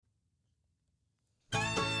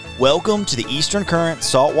Welcome to the Eastern Current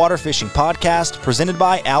Saltwater Fishing Podcast presented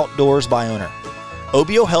by Outdoors by Owner.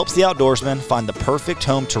 OBO helps the outdoorsman find the perfect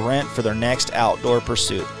home to rent for their next outdoor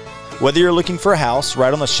pursuit. Whether you're looking for a house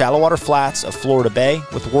right on the shallow water flats of Florida Bay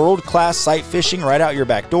with world-class sight fishing right out your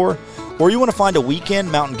back door, or you want to find a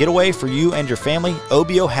weekend mountain getaway for you and your family,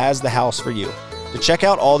 OBO has the house for you. To check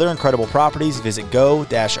out all their incredible properties, visit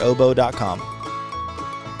go-obo.com.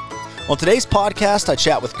 On today's podcast, I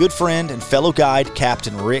chat with good friend and fellow guide,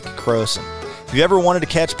 Captain Rick Croson. If you ever wanted to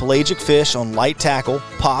catch pelagic fish on light tackle,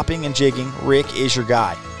 popping, and jigging, Rick is your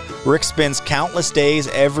guy. Rick spends countless days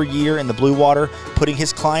every year in the blue water, putting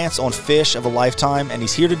his clients on fish of a lifetime, and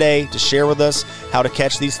he's here today to share with us how to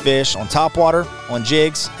catch these fish on topwater, on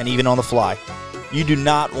jigs, and even on the fly. You do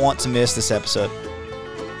not want to miss this episode.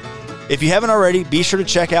 If you haven't already, be sure to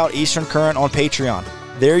check out Eastern Current on Patreon.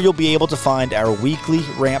 There you'll be able to find our weekly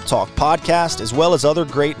Ramp Talk podcast, as well as other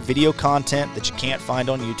great video content that you can't find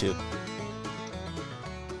on YouTube.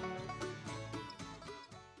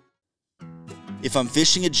 If I'm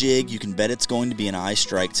fishing a jig, you can bet it's going to be an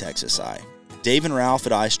iStrike Texas Eye. Dave and Ralph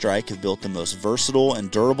at iStrike have built the most versatile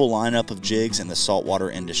and durable lineup of jigs in the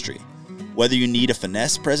saltwater industry. Whether you need a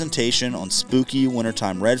finesse presentation on spooky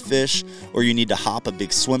wintertime redfish, or you need to hop a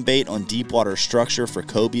big swim bait on deep water structure for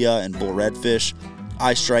cobia and bull redfish,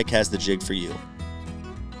 iStrike has the jig for you.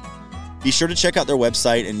 Be sure to check out their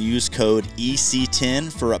website and use code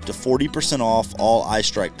EC10 for up to 40% off all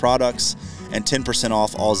iStrike products and 10%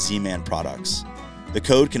 off all Z-Man products. The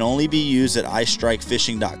code can only be used at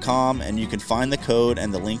iStrikeFishing.com, and you can find the code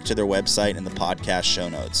and the link to their website in the podcast show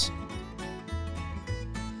notes.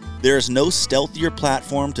 There is no stealthier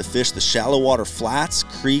platform to fish the shallow water flats,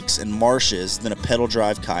 creeks, and marshes than a pedal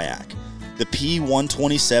drive kayak. The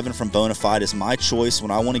P127 from Bonafide is my choice when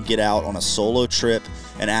I want to get out on a solo trip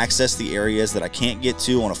and access the areas that I can't get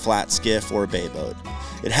to on a flat skiff or a bay boat.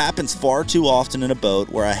 It happens far too often in a boat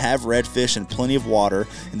where I have redfish and plenty of water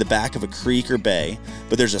in the back of a creek or bay,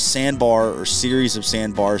 but there's a sandbar or series of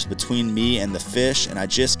sandbars between me and the fish, and I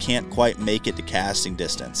just can't quite make it to casting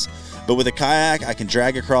distance. But with a kayak, I can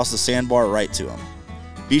drag across the sandbar right to them.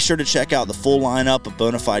 Be sure to check out the full lineup of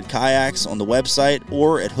Bonafide kayaks on the website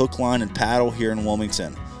or at Hook, Line, and Paddle here in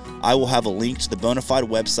Wilmington. I will have a link to the Bonafide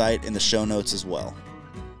website in the show notes as well.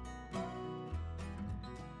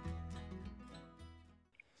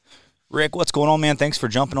 Rick, what's going on, man? Thanks for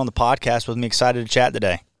jumping on the podcast with me. Excited to chat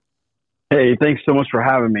today. Hey, thanks so much for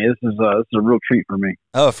having me. This is a real treat for me.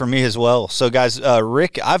 Oh, for me as well. So, guys,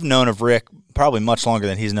 Rick, I've known of Rick probably much longer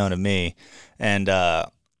than he's known of me. And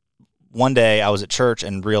one day I was at church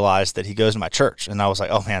and realized that he goes to my church. And I was like,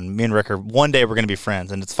 oh, man, me and Rick one day we're going to be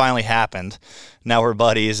friends. And it's finally happened. Now we're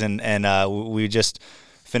buddies, and we just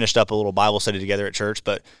finished up a little Bible study together at church.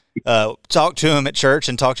 But talked to him at church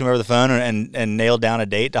and talked to him over the phone and nailed down a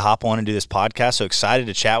date to hop on and do this podcast. So excited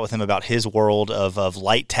to chat with him about his world of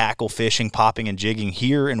light tackle fishing, popping, and jigging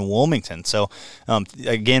here in Wilmington. So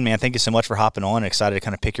again, man, thank you so much for hopping on. Excited to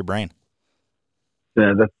kind of pick your brain.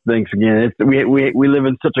 Yeah, thanks again. We live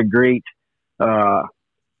in such a great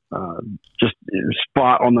just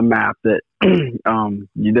spot on the map that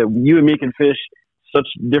that you and me can fish such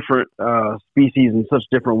different species in such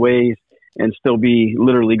different ways and still be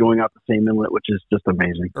literally going out the same inlet, which is just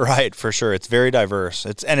amazing. Right, for sure. It's very diverse.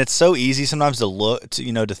 It's so easy sometimes to look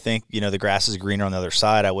to think the grass is greener on the other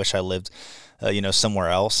side. I wish I lived somewhere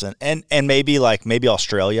else, and maybe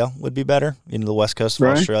Australia would be better, the west coast of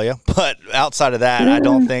Australia. But outside of that, I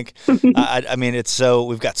don't think. I mean, it's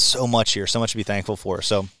we've got so much here, so much to be thankful for.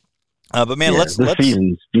 So, but man, let's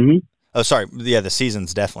seasons. Mm-hmm. Oh, sorry. Yeah, the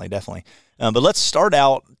seasons, definitely. But let's start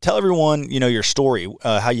out. Tell everyone, your story,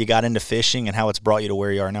 how you got into fishing and how it's brought you to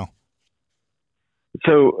where you are now.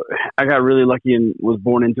 So I got really lucky and was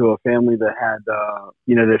born into a family that had,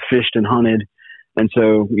 that fished and hunted. And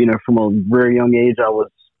so, from a very young age, I was,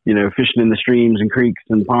 fishing in the streams and creeks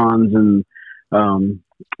and ponds. And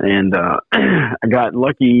I got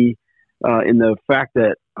lucky in the fact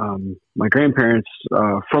that my grandparents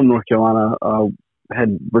from North Carolina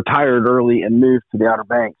had retired early and moved to the Outer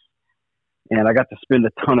Banks. And I got to spend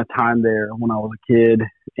a ton of time there when I was a kid,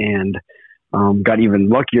 and got even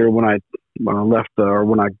luckier when I left or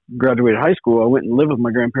when I graduated high school. I went and lived with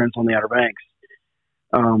my grandparents on the Outer Banks.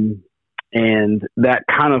 And that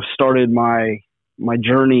kind of started my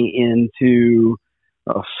journey into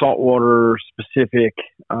saltwater specific.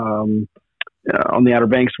 On the Outer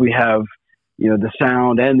Banks, we have, the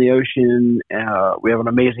Sound and the ocean. We have an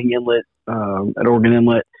amazing inlet at Oregon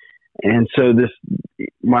Inlet. And so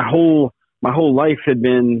my whole life had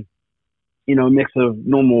been, a mix of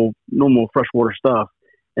normal freshwater stuff.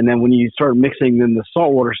 And then when you start mixing in the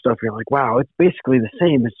saltwater stuff, you're like, wow, it's basically the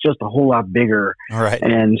same. It's just a whole lot bigger. All right.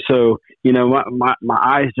 And so, my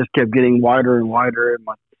eyes just kept getting wider and wider, and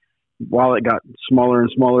my wallet got smaller and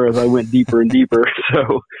smaller as I went deeper and deeper.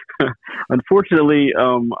 So unfortunately,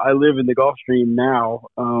 I live in the Gulf Stream now.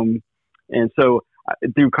 And so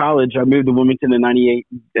through college, I moved to Wilmington in '98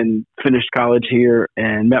 and finished college here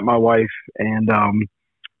and met my wife. And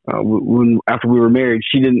after we were married,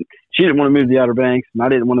 she didn't want to move to the Outer Banks, and I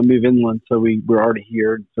didn't want to move inland. So we were already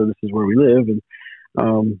here. So this is where we live,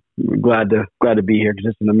 and we're glad to be here because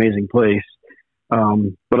it's an amazing place.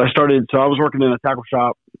 But I was working in a tackle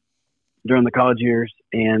shop during the college years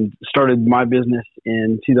and started my business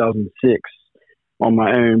in 2006 on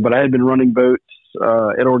my own. But I had been running boats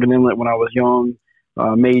at Oregon Inlet when I was young,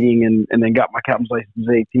 mating, and then got my captain's license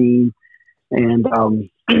at 18. And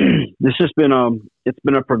it's just been it's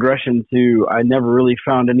been a progression to, I never really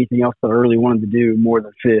found anything else that I really wanted to do more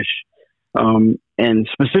than fish, and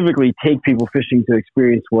specifically take people fishing to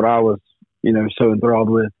experience what I was, so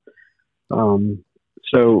enthralled with.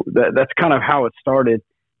 So that's kind of how it started.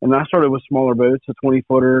 And I started with smaller boats, a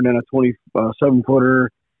 20-footer, and then a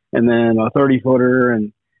 27-footer, and then a 30-footer,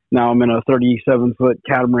 and now I'm in a 37-foot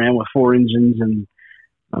catamaran with 4 engines, and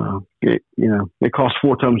it costs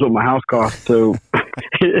 4 times what my house costs, so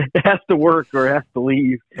it has to work or it has to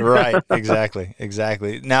leave. Right,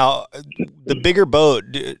 exactly. Now, the bigger boat,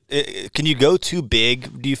 can you go too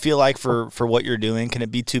big? Do you feel like for what you're doing, can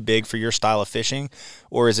it be too big for your style of fishing,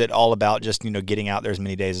 or is it all about just getting out there as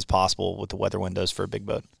many days as possible with the weather windows for a big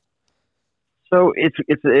boat? So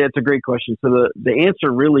it's a great question. So the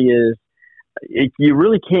answer really is, you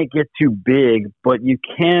really can't get too big, but you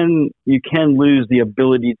can lose the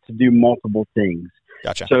ability to do multiple things.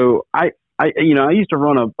 Gotcha. So I used to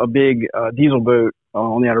run a big diesel boat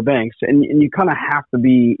on the Outer Banks, and you kind of have to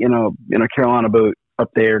be in a Carolina boat up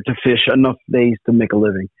there to fish enough days to make a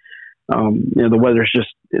living. The weather's just,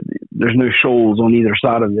 there's no shoals on either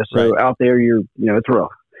side of you, so right. Out there it's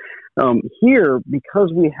rough. Here,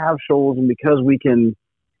 because we have shoals and because we can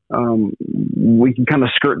kind of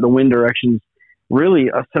skirt the wind directions, really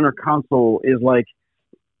a center console is like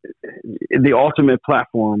the ultimate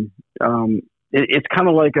platform. It's kind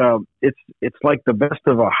of like it's like the best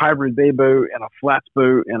of a hybrid bay boat and a flats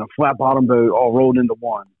boat and a flat bottom boat all rolled into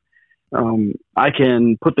one. I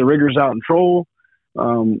can put the riggers out and troll.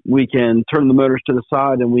 We can turn the motors to the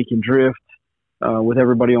side and we can drift with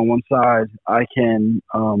everybody on one side. I can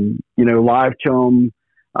live chum.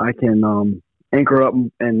 I can anchor up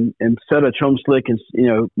and set a chum slick and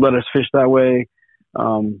let us fish that way.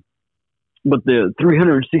 But the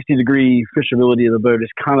 360 degree fishability of the boat is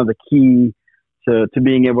kind of the key to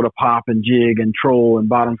being able to pop and jig and troll and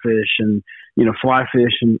bottom fish and fly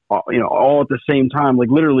fish and all at the same time, like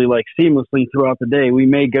literally like seamlessly throughout the day. We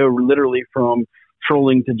may go literally from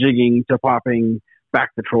trolling to jigging to popping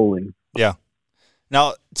back to trolling. Yeah.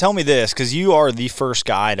 Now, tell me this, because you are the first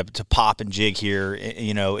guy to pop and jig here,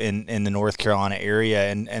 in the North Carolina area.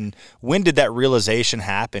 And when did that realization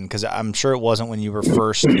happen? Because I'm sure it wasn't when you were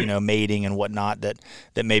first, mating and whatnot that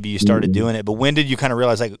maybe you started doing it. But when did you kind of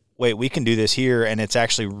realize, like, wait, we can do this here, and it's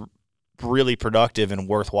actually really productive and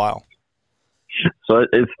worthwhile? So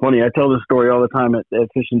it's funny. I tell this story all the time at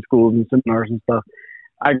fishing schools and seminars and stuff.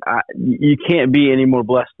 You can't be any more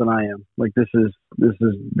blessed than I am. Like this is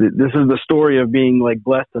the story of being like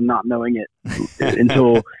blessed and not knowing it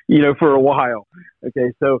until for a while.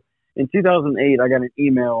 Okay, so in 2008, I got an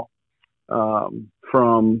email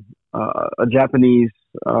from a Japanese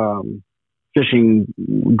fishing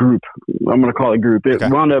group. I'm going to call it group. It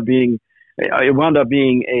wound up being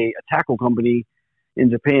a tackle company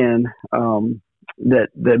in Japan that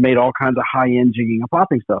made all kinds of high end jigging and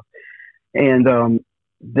popping stuff, and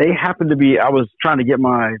they happened to be, I was trying to get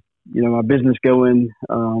my business going.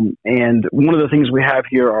 And one of the things we have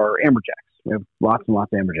here are amberjacks. We have lots and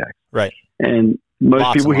lots of amberjacks. Right. And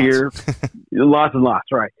most people here, lots and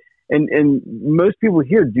lots. Right. And most people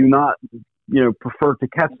here do not, prefer to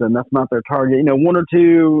catch them. That's not their target. One or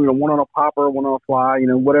two, one on a popper, one on a fly,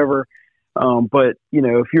 whatever. But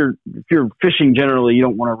if you're fishing generally, you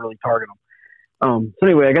don't want to really target them. So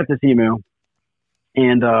anyway, I got this email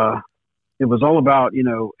and, it was all about,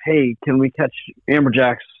 hey, can we catch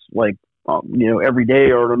amberjacks like, every day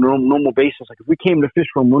or on a normal basis? Like if we came to fish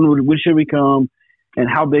from when should we come and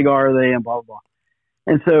how big are they and blah, blah, blah.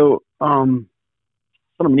 And so, sent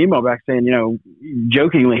them an email back saying,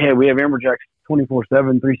 jokingly, hey, we have amberjacks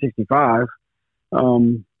 24/7, 365.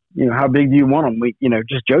 How big do you want them? We,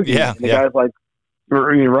 just joking. Yeah, the guy's like,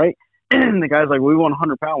 right. And the guy's like, we want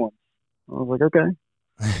 100-pound ones. I was like, okay,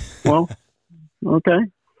 well, okay.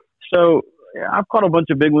 So, I've caught a bunch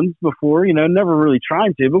of big ones before, never really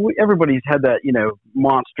trying to, but everybody's had that,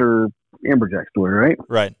 monster amberjack story, right?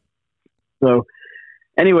 Right. So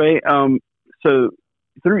anyway, so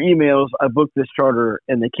through emails, I booked this charter,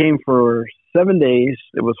 and they came for 7 days.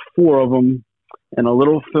 It was 4 of them and a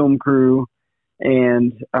little film crew,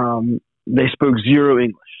 and they spoke zero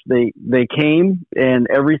English. They came, and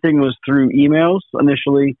everything was through emails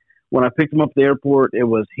initially. When I picked them up at the airport, it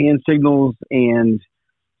was hand signals, and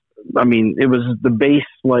it was the base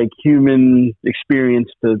human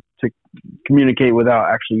experience to communicate without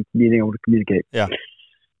actually being able to communicate. Yeah.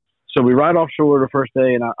 So we ride offshore the first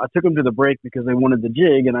day, and I took them to the break because they wanted the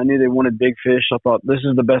jig, and I knew they wanted big fish. I thought this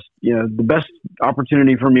is the best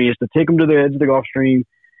opportunity for me is to take them to the edge of the Gulf Stream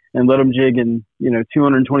and let them jig in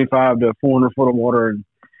 225 to 400 foot of water. And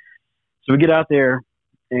so we get out there,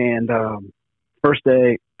 and first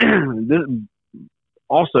day,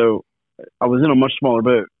 also I was in a much smaller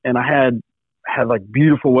boat, and I had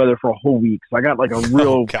beautiful weather for a whole week, so I got a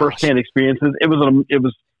real firsthand experiences. It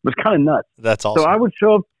was kind of nuts. That's awesome. So I would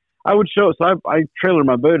show up. So I trailered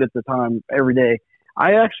my boat at the time every day.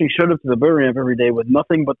 I actually showed up to the boat ramp every day with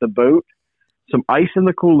nothing but the boat, some ice in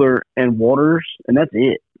the cooler, and waters, and that's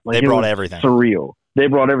it. They brought everything. Surreal. They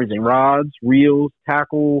brought everything: rods, reels,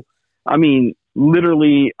 tackle.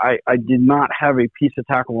 Literally, I did not have a piece of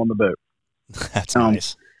tackle on the boat. That's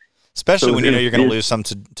nice, especially when you're going to lose some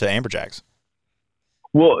to amberjacks.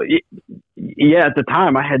 Well, yeah, at the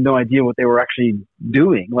time I had no idea what they were actually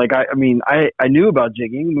doing. I knew about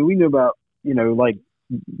jigging. We knew about,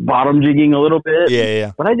 bottom jigging a little bit.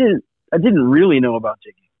 Yeah. But I didn't really know about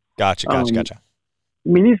jigging. Gotcha.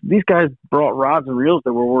 These guys brought rods and reels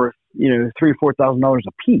that were worth, $3,000-$4,000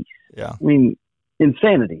 a piece. Yeah.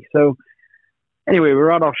 Insanity. So anyway, we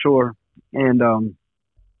were out offshore, and I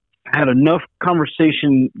had enough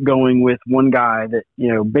conversation going with one guy that,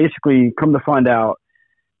 basically come to find out,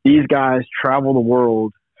 these guys travel the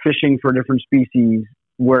world fishing for different species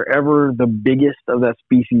wherever the biggest of that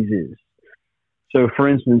species is. So, for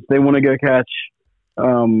instance, they want to go catch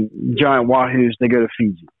giant wahoos, they go to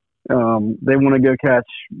Fiji. They want to go catch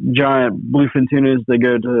giant bluefin tunas, they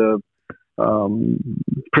go to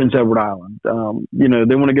Prince Edward Island.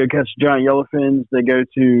 They want to go catch giant yellowfins, they go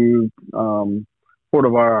to Puerto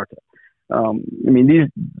Vallarta.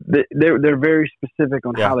 They're very specific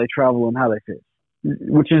on how they travel and how they fish,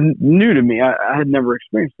 which is new to me. I had never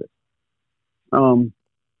experienced it.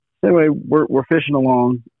 Anyway, we're fishing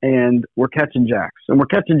along, and we're catching jacks,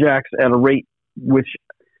 at a rate which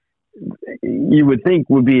you would think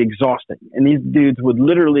would be exhausting. And these dudes would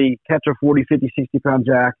literally catch a 40, 50, 60 pound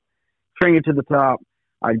jack, string it to the top.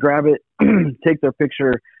 I'd grab it, take their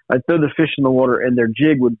picture. I'd throw the fish in the water, and their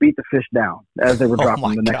jig would beat the fish down as they were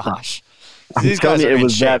dropping the next time. These guys it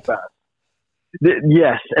was that fast.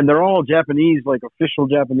 Yes, and they're all Japanese, official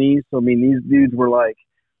Japanese. So these dudes were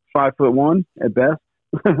 5'1" at best.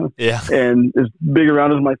 Yeah, and as big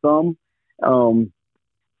around as my thumb.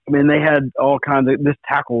 They had all kinds of. This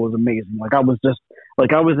tackle was amazing. I was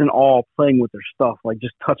in awe playing with their stuff,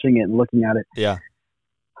 just touching it and looking at it. Yeah.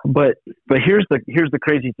 But here's the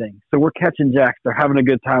crazy thing. So we're catching jacks. They're having a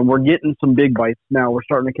good time. We're getting some big bites now. We're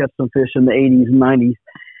starting to catch some fish in the 80s and 90s.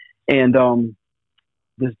 And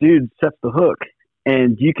this dude sets the hook,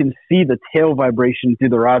 and you can see the tail vibration through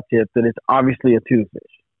the rod tip that it's obviously a tuna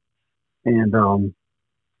fish. And so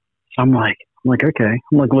I'm like, okay.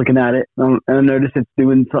 I'm looking at it, and I notice it's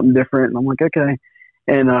doing something different. And I'm like, okay.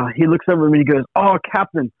 And he looks over at me and he goes, "Oh,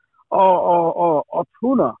 Captain, oh,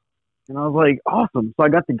 tuna." And I was like, awesome. So I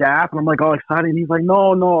got the gap, and I'm all excited. And he's like,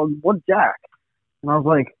 no, what jack? And I was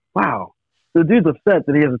like, wow. The dude's upset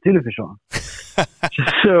that he has a tuna fish on.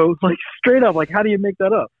 So straight up, how do you make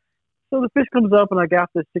that up? So the fish comes up, and I got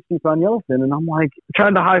this 60-pound yellowfin, and I'm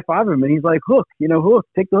trying to high five him, and he's like, hook, hook,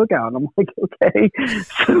 take the hook out. And I'm like, okay.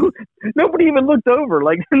 So nobody even looked over.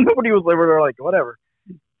 Nobody was over there whatever.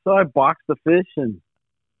 So I boxed the fish, and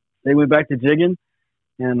they went back to jigging.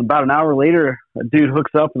 And about an hour later, a dude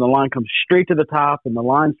hooks up, and the line comes straight to the top, and the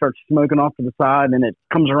line starts smoking off to the side, and it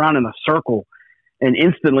comes around in a circle. And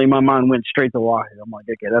instantly, my mind went straight to Wahoo. I'm like,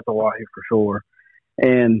 okay, that's a Wahoo for sure.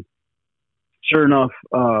 And sure enough,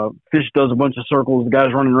 fish does a bunch of circles. The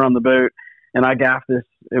guy's running around the boat, and I gaffed this.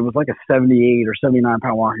 It was like a 78 or 79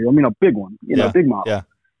 pound Wahoo. A big one, big model. Yeah.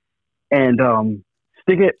 And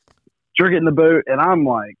stick it, jerk it in the boat, and I'm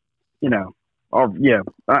like, I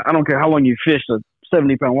don't care how long you fish, a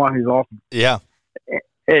 70-pound Wahoo is awesome. Yeah.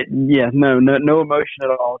 No emotion at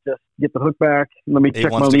all. Just get the hook back. Let me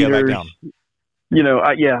check my leaders.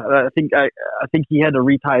 I think he had to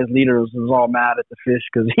retie his leaders. He was all mad at the fish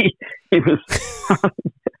because he was.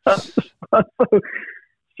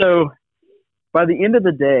 So by the end of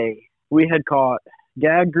the day, we had caught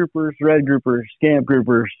gag groupers, red groupers, scamp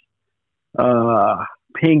groupers,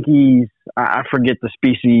 pinkies. I forget the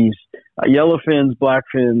species. Yellowfins,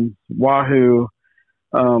 blackfins, wahoo.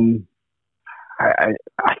 I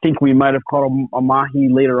think we might have caught a mahi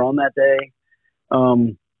later on that day.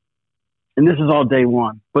 And this is all day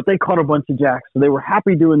one, but they caught a bunch of jacks. So they were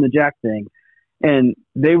happy doing the jack thing. And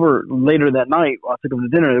they were later that night, I took them to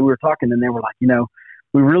dinner, we were talking and they were like,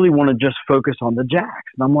 we really want to just focus on the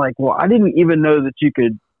jacks. And I'm like, well, I didn't even know that you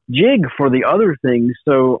could jig for the other things.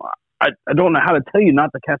 So I don't know how to tell you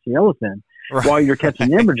not to catch an elephant while you're catching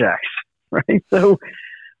amberjacks. Right. So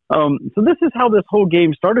this is how this whole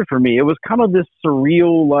game started for me. It was kind of this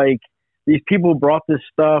surreal, like these people brought this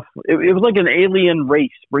stuff. It was like an alien race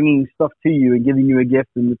bringing stuff to you and giving you a gift.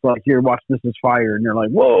 And it's like, here, watch, this is fire. And you're like,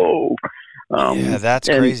 whoa. Yeah, that's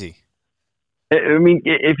crazy. I mean,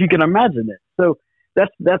 if you can imagine it. So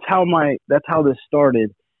that's how this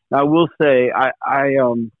started. I will say I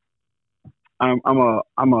don't have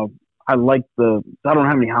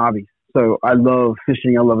any hobbies. So I love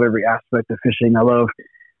fishing. I love every aspect of fishing. I love,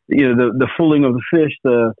 the fooling of the fish,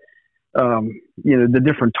 the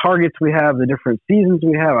different targets we have, the different seasons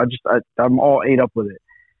we have. I'm all ate up with it.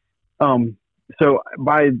 So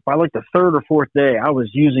by like the third or fourth day, I was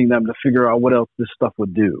using them to figure out what else this stuff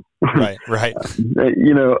would do. Right. I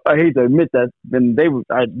hate to admit that, and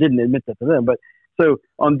I didn't admit that to them. But so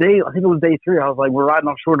on I think it was day 3, I was like, we're riding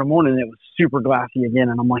offshore in the morning, and it was super glassy again.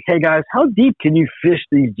 And I'm like, hey guys, how deep can you fish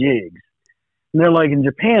these jigs? And they're like, in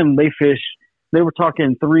Japan, they were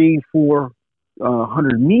talking 300-400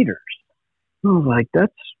 meters. I was like,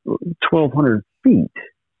 that's 1,200 feet.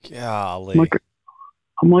 Golly.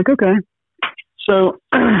 I'm like, okay. So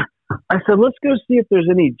I said, let's go see if there's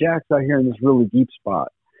any jacks out here in this really deep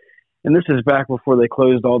spot. And this is back before they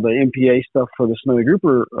closed all the MPA stuff for the snowy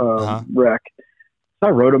grouper wreck. So I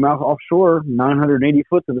rode them out offshore, 980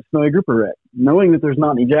 foot to the snowy grouper wreck, knowing that there's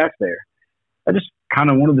not any jacks there. I just kind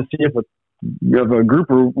of wanted to see if a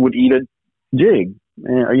grouper would eat a jig,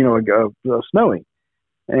 a snowy.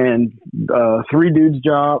 And 3 dudes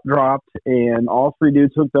dropped, and all 3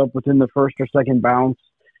 dudes hooked up within the first or second bounce.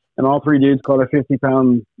 And all 3 dudes caught a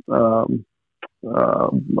 50-pound.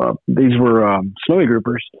 These were snowy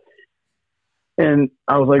groupers. And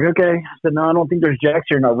I was like, okay. I said, no, I don't think there's jacks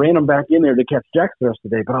here. And I ran them back in there to catch jacks the rest of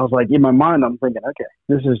the day. But I was like, in my mind, I'm thinking, okay,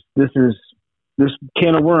 this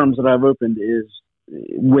can of worms that I've opened is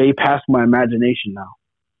way past my imagination now.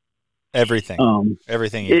 Everything.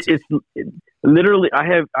 Everything. It's literally, I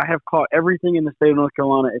have caught everything in the state of North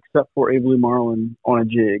Carolina except for a blue marlin on a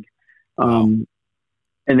jig. And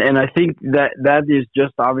I think that is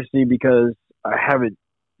just obviously because I haven't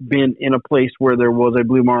been in a place where there was a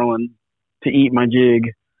blue marlin to eat my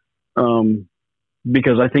jig,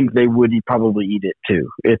 because I think they would probably eat it too.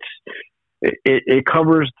 It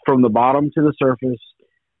covers from the bottom to the surface.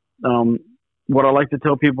 What I like to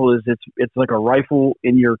tell people is it's like a rifle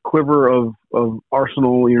in your quiver of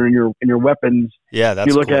arsenal, in your weapons. Yeah, that's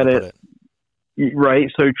you look cool at it, right?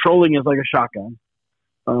 So trolling is like a shotgun.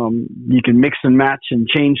 You can mix and match and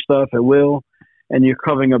change stuff at will, and you're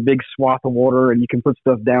covering a big swath of water, and you can put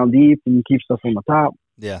stuff down deep and you keep stuff on the top.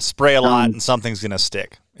 Yeah, spray a lot and something's going to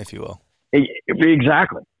stick, if you will.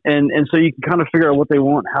 Exactly. And so you can kind of figure out what they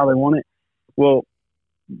want, how they want it. Well,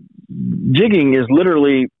 jigging is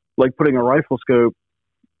literally like putting a rifle scope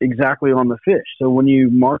exactly on the fish. So when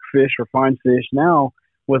you mark fish or find fish now,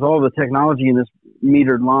 with all the technology in this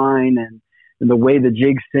metered line and the way the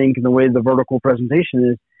jigs sync and the way the vertical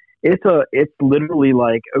presentation is, it's literally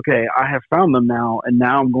like, okay, I have found them now, and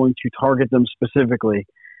now I'm going to target them specifically.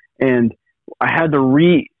 And I had to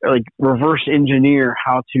reverse engineer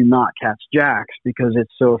how to not catch jacks because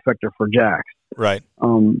it's so effective for jacks. Right.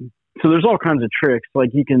 So there's all kinds of tricks.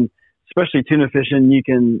 Like you can, especially tuna fishing, you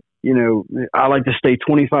can, I like to stay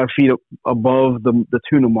 25 feet above the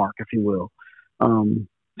tuna mark, if you will.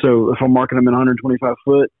 So if I'm marking them in 125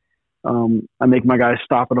 foot, I make my guys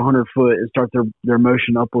stop at 100 foot and start their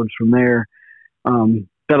motion upwards from there.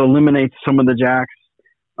 That eliminates some of the jacks.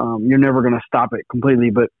 You're never going to stop it completely,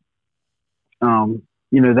 but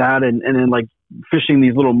that and then like fishing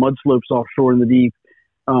these little mud slopes offshore in the deep.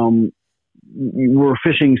 We're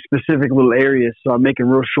fishing specific little areas, so I'm making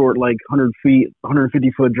real short, like 100 feet,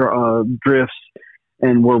 150 foot drifts,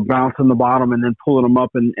 and we're bouncing the bottom and then pulling them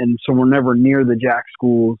up, and so we're never near the jack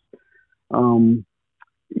schools.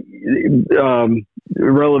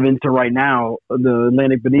 Relevant to right now, the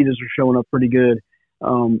Atlantic bonitas are showing up pretty good.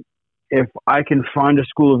 If I can find a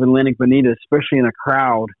school of Atlantic bonitas, especially in a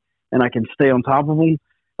crowd, and I can stay on top of them,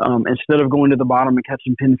 instead of going to the bottom and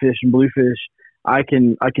catching pinfish and bluefish, I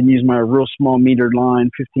can use my real small metered line,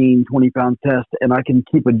 15, 20-pound test, and I can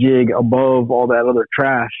keep a jig above all that other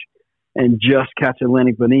trash and just catch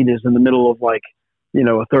Atlantic bonitas in the middle of like, you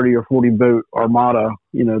know, a 30 or 40 boat armada,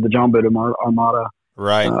 you know, the John boat armada,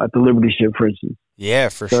 right, at the Liberty ship, for instance. Yeah,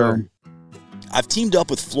 for sure. I've teamed up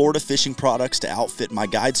with Florida Fishing Products to outfit my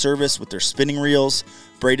guide service with their spinning reels,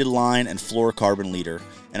 braided line, and fluorocarbon leader,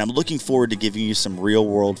 and I'm looking forward to giving you some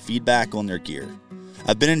real-world feedback on their gear.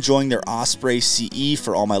 I've been enjoying their Osprey CE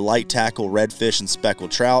for all my light tackle redfish and speckled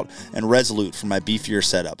trout, and Resolute for my beefier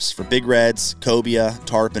setups for big reds, cobia,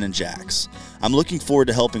 tarpon, and jacks. I'm looking forward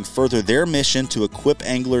to helping further their mission to equip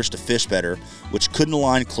anglers to fish better, which couldn't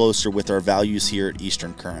align closer with our values here at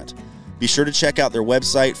Eastern Current. Be sure to check out their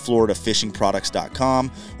website,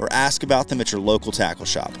 floridafishingproducts.com, or ask about them at your local tackle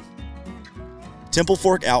shop. Temple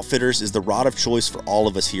Fork Outfitters is the rod of choice for all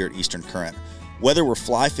of us here at Eastern Current. Whether we're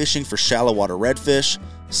fly fishing for shallow water redfish,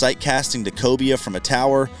 sight casting to cobia from a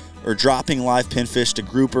tower, or dropping live pinfish to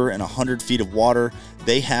grouper in 100 feet of water,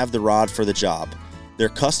 they have the rod for the job. Their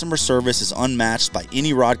customer service is unmatched by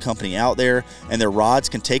any rod company out there, and their rods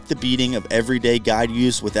can take the beating of everyday guide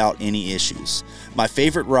use without any issues. My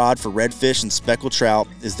favorite rod for redfish and speckled trout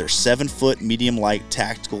is their 7-foot medium-light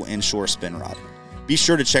tactical inshore spin rod. Be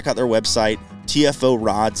sure to check out their website,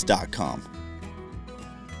 tforods.com.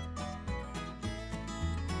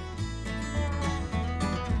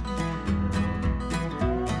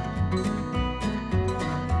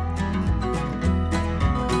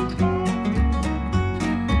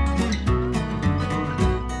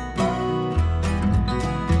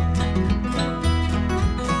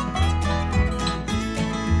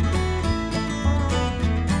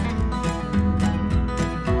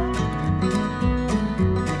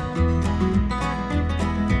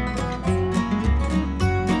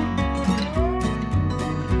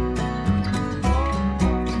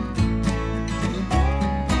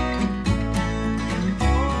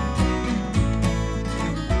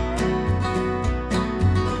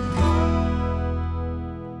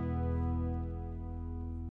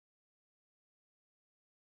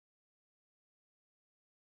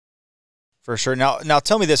 For sure. Now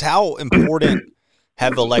tell me this: how important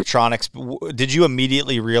have electronics? Did you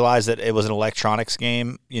immediately realize that it was an electronics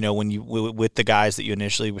game? You know, when you with the guys that you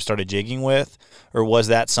initially started jigging with, or was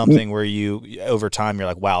that something where you over time you're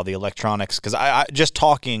like, wow, the electronics? Because I just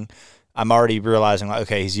talking, I'm already realizing like,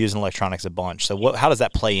 okay, he's using electronics a bunch. So how does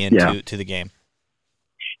that play into to the game?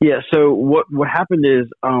 Yeah. So what happened is,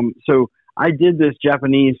 so I did this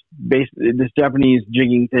Japanese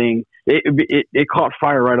jigging thing. It caught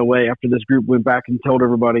fire right away after this group went back and told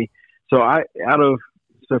everybody. So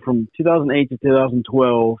from 2008 to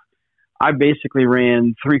 2012, I basically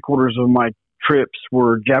ran 3/4 of my trips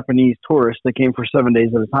were Japanese tourists that came for 7 days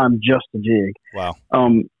at a time just to jig. Wow.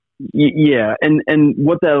 Yeah. And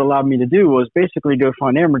what that allowed me to do was basically go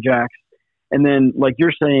find amberjacks. And then, like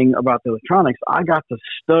you're saying about the electronics, I got to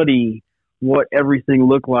study what everything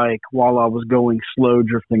looked like while I was going slow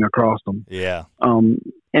drifting across them. Yeah.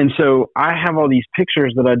 And so I have all these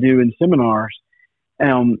pictures that I do in seminars,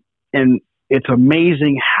 and it's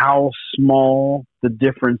amazing how small the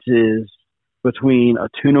difference is between a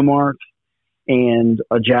tuna mark and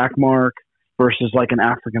a jack mark versus like an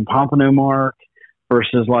African pompano mark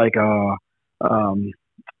versus like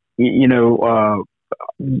we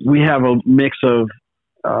have a mix of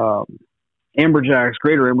amberjacks,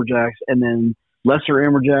 greater amberjacks, and then lesser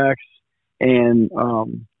amberjacks and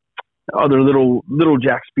other little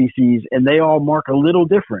jack species, and they all mark a little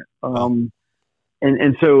different.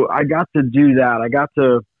 And so I got to do that. I got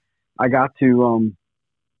to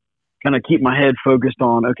kind of keep my head focused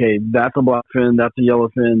on, okay, that's a blackfin, that's a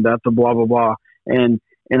yellowfin, that's a blah blah blah, and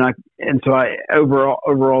so I over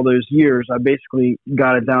all those years, I basically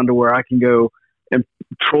got it down to where I can go and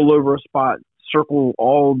troll over a spot, circle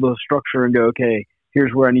all the structure, and go, okay,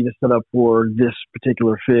 here's where I need to set up for this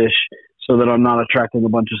particular fish, so that I'm not attracting a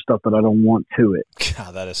bunch of stuff that I don't want to it.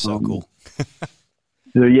 God, that is so cool.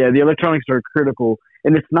 So yeah, the electronics are critical,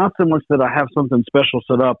 and it's not so much that I have something special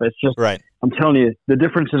set up. It's just, right. I'm telling you, the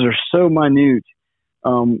differences are so minute.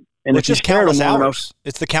 And it's just countless hours.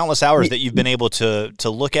 It's the countless hours that you've been able to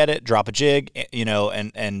look at it, drop a jig, you know,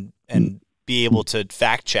 and be able to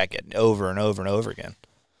fact check it over and over and over again.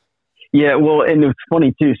 Yeah, well, and it's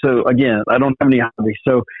funny too. So again, I don't have any hobbies.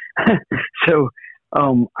 So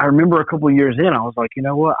I remember a couple of years in, I was like, you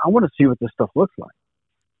know what? I want to see what this stuff looks like.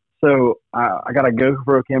 So I got a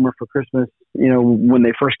GoPro camera for Christmas, you know, when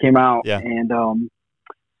they first came out. Yeah. And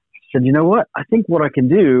said, you know what? I think what I can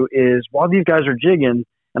do is while these guys are jigging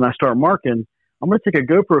and I start marking, I'm going to take a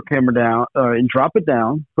GoPro camera down and drop it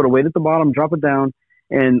down, put a weight at the bottom, drop it down,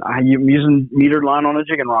 and I'm using metered line on a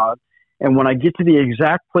jigging rod. And when I get to the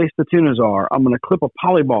exact place the tunas are, I'm going to clip a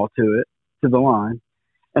polyball to the line,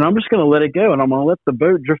 and I'm just going to let it go, and I'm going to let the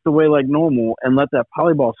boat drift away like normal and let that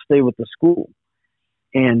polyball stay with the school.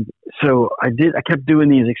 And so I kept doing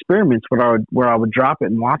these experiments where I would drop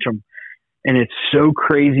it and watch them. And it's so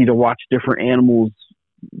crazy to watch different animals,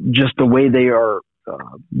 just the way they are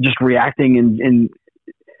just reacting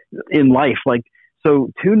in life. Like,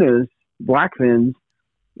 so tunas, blackfins,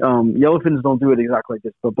 yellowfins don't do it exactly like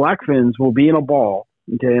this, but blackfins will be in a ball,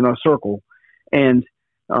 okay, in a circle. And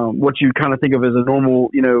what you kind of think of as a normal,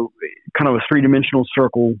 kind of a three-dimensional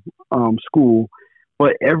circle school.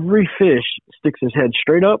 But every fish sticks his head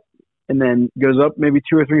straight up and then goes up maybe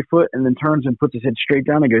 2 or 3 foot and then turns and puts his head straight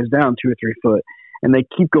down and goes down 2 or 3 foot. And they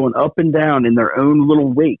keep going up and down in their own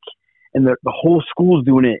little wake. And the whole school's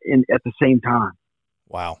doing it at the same time.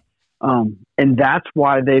 Wow. And that's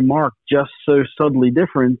why they mark just so subtly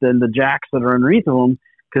different than the jacks that are underneath of them,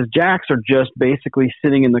 because jacks are just basically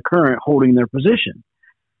sitting in the current holding their position.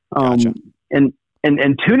 Gotcha. And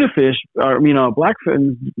tuna fish,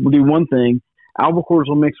 blackfins will do one thing. Albacores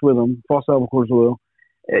will mix with them. False albacores will.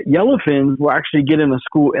 Yellowfins will actually get in a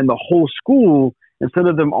school, and the whole school, instead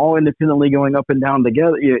of them all independently going up and down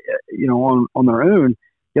together, on their own,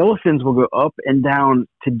 yellowfins will go up and down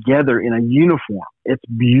together in a uniform. It's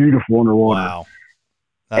beautiful underwater. Wow.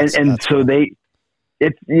 That's so cool.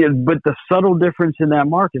 But the subtle difference in that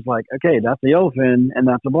mark is like, okay, that's a yellowfin and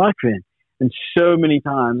that's a blackfin. And so many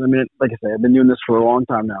times, I mean, like I said, I've been doing this for a long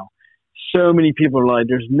time now. So many people are like,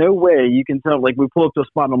 there's no way you can tell. Like, we pull up to a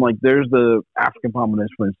spot and I'm like, there's the African pompadours,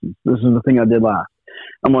 for instance. This is the thing I did last.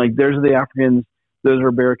 I'm like, there's the Africans, those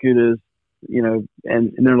are barracudas, and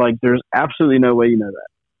they're like, there's absolutely no way you know that.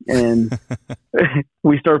 And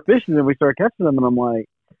we start fishing and we start catching them, and I'm like,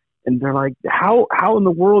 and they're like, how in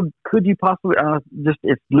the world could you possibly,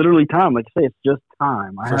 it's literally time. Like I say, it's just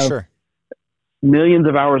time. I have sure. millions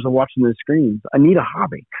of hours of watching those screens. I need a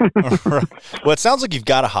hobby. Well, it sounds like you've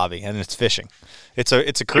got a hobby, and it's fishing. It's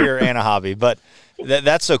a career and a hobby, but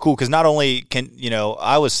that's so cool, because not only can,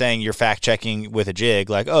 I was saying you're fact checking with a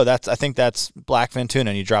jig, like, oh, I think that's blackfin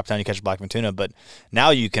tuna, and you drop down, you catch blackfin tuna, but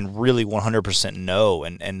now you can really 100% know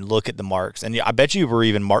and look at the marks. And I bet you were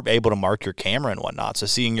even able to mark your camera and whatnot. So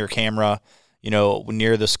seeing your camera,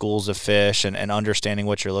 near the schools of fish and understanding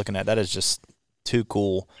what you're looking at, that is just too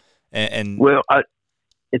cool. And well,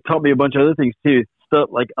 it taught me a bunch of other things too. Stuff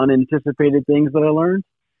like unanticipated things that I learned.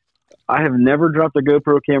 I have never dropped a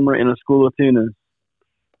GoPro camera in a school of tunas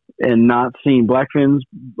and not seen blackfins,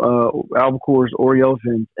 albacores, or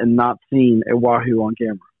yellowfins, and not seen a wahoo on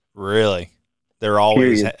camera. Really? They're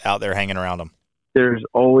always out there hanging around them. There's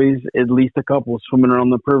always at least a couple swimming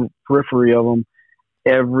around the periphery of them.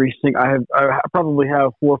 I probably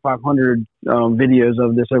have 400 or 500 videos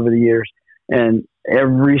of this over the years, and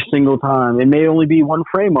every single time, it may only be one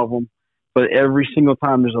frame of them, but every single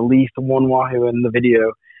time there's at least one wahoo in the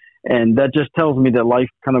video. And that just tells me that life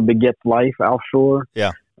kind of begets life offshore.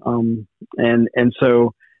 Yeah. And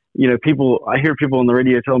so, I hear people on the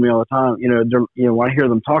radio tell me all the time, when I hear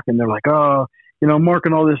them talking, they're like, oh, I'm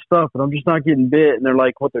marking all this stuff, but I'm just not getting bit. And they're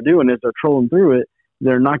like, what they're doing is they're trolling through it.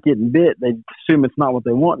 They're not getting bit. They assume it's not what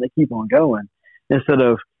they want, and they keep on going instead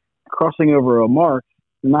of crossing over a mark,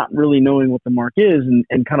 not really knowing what the mark is,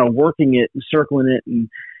 and kind of working it and circling it and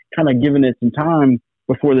kind of giving it some time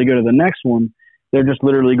before they go to the next one. They're just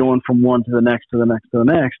literally going from one to the next, to the next, to the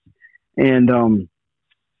next. And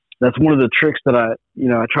that's one of the tricks that I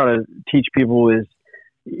try to teach people is,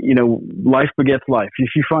 life begets life. If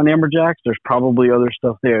you find amberjacks, there's probably other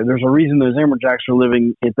stuff there. There's a reason those amberjacks are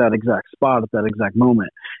living at that exact spot at that exact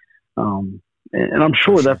moment. And I'm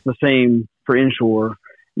sure that's the same for inshore.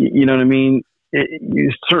 You know what I mean?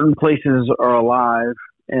 Certain places are alive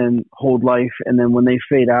and hold life, and then when they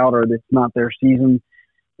fade out or it's not their season,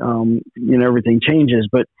 everything changes.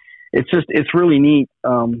 But it's really neat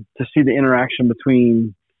to see the interaction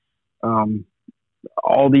between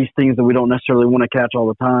all these things that we don't necessarily want to catch all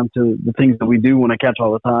the time to the things that we do want to catch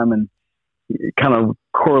all the time, and kind of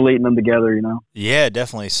correlating them together, Yeah,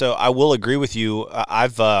 definitely. So I will agree with you.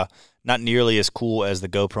 I've not nearly as cool as the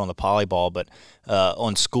GoPro and the polyball, but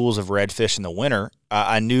on schools of redfish in the winter,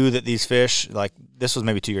 I knew that these fish, like this was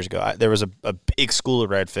maybe 2 years ago, there was a big school of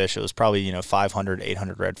redfish. It was probably 500,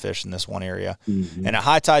 800 redfish in this one area. Mm-hmm. And at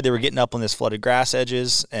high tide, they were getting up on this flooded grass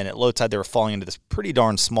edges, and at low tide, they were falling into this pretty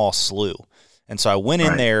darn small slough. And so I went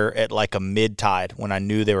in there at like a mid tide when I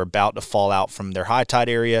knew they were about to fall out from their high tide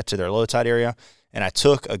area to their low tide area, and I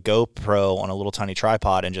took a GoPro on a little tiny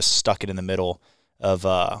tripod and just stuck it in the middle of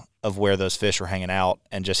where those fish were hanging out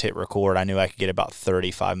and just hit record. I knew I could get about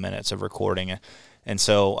 35 minutes of recording. And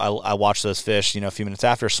so I watched those fish, a few minutes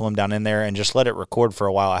after, swim down in there and just let it record for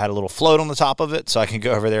a while. I had a little float on the top of it so I can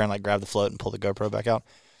go over there and like grab the float and pull the GoPro back out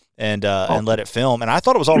and let it film. And I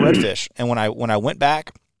thought it was all redfish. And when I went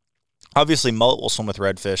back, obviously mullet will swim with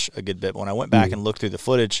redfish a good bit. But when I went back and looked through the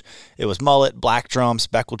footage, it was mullet, black drum,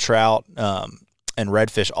 speckled trout, and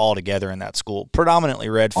redfish all together in that school. Predominantly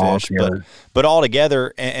redfish, but all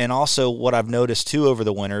together. And also what I've noticed too over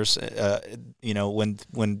the winters,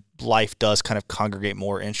 when life does kind of congregate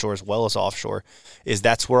more inshore as well as offshore, is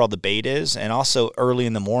that's where all the bait is. And also early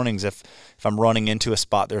in the mornings, if I'm running into a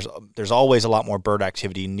spot, there's always a lot more bird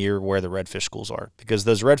activity near where the redfish schools are, because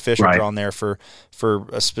those redfish are drawn there for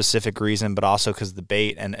a specific reason, but also because of the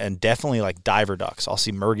bait and definitely like diver ducks. I'll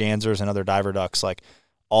see mergansers and other diver ducks like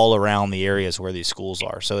all around the areas where these schools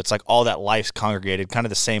are. So it's like all that life's congregated kind of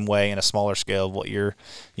the same way in a smaller scale of what you're,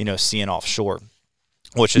 seeing offshore,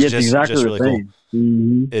 which is just really cool.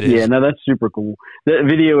 Mm-hmm. It is. Yeah, no, that's super cool. The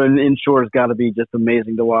video inshore has got to be just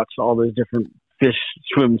amazing to watch all those different fish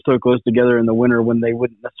swim so close together in the winter when they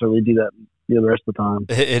wouldn't necessarily do that the rest of the time.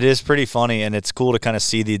 It is pretty funny, and it's cool to kind of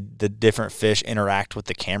see the different fish interact with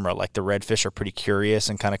the camera. Like the redfish are pretty curious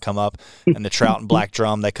and kind of come up, and the trout and black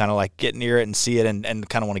drum, they kind of like get near it and see it and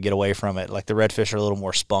kind of want to get away from it. Like the redfish are a little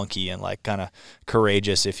more spunky and like kind of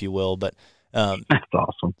courageous, if you will. But that's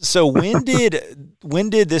awesome. So when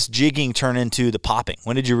did this jigging turn into the popping?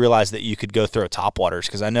 When did you realize that you could go throw topwaters?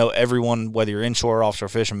 Because I know everyone, whether you're inshore or offshore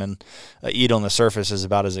fishermen, eat on the surface is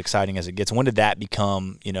about as exciting as it gets. When did that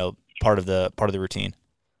become, part of the routine?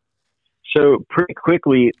 So pretty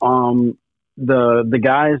quickly, the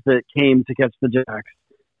guys that came to catch the jacks,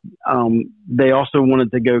 they also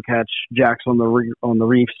wanted to go catch jacks on the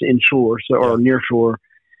reefs inshore, or near shore.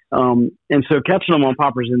 And so catching them on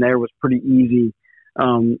poppers in there was pretty easy.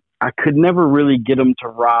 I could never really get them to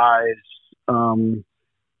rise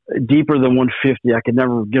deeper than 150. I could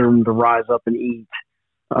never get them to rise up and eat.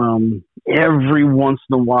 Every once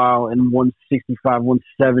in a while in 165,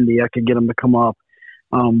 170, I could get them to come up.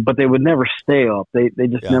 But they would never stay up. They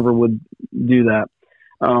just never would do that.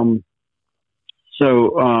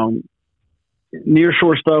 So near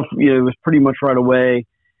shore stuff, it was pretty much right away.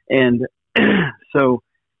 And so,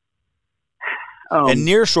 and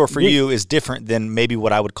near shore for you is different than maybe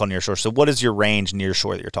what I would call near shore. So what is your range near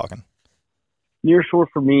shore that you're talking? Near shore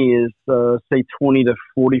for me is say 20 to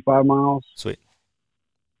 45 miles. Sweet.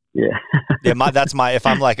 Yeah. If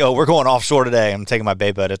I'm like, oh, we're going offshore today, I'm taking my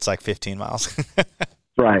bay boat, it's like 15 miles.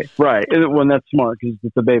 Right. Well, that's smart because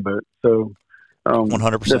it's a bay boat. So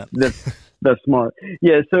 100%. That's smart.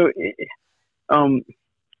 Yeah. So,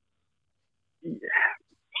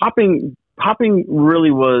 popping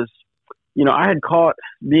really was, I had caught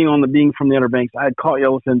being from the Outer Banks. I had caught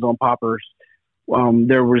yellowfins on poppers.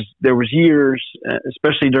 There was years,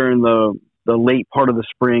 especially during the late part of the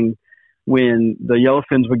spring, when the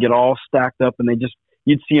yellowfins would get all stacked up and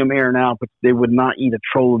you'd see them airing out, but they would not eat a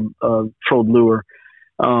trolled lure.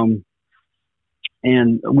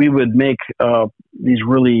 And we would make these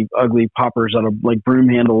really ugly poppers out of like broom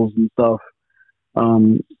handles and stuff.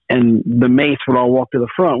 And the mates would all walk to the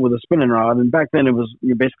front with a spinning rod. And back then it was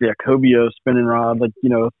basically a cobia spinning rod, like,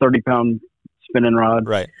 a 30-pound spinning rod.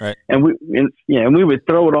 Right. And we would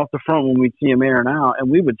throw it off the front when we'd see them airing out,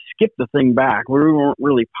 and we would skip the thing back. We weren't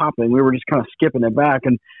really popping. We were just kind of skipping it back,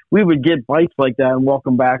 and we would get bites like that and walk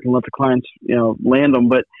them back and let the clients, land them.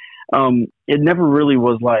 But it never really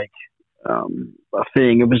was like a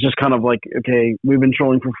thing. It was just kind of like, okay, we've been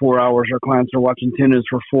trolling for 4 hours. Our clients are watching tunas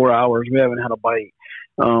for 4 hours. We haven't had a bite.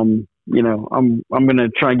 I'm going to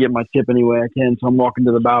try and get my tip any way I can. So I'm walking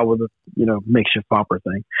to the bow with a, makeshift popper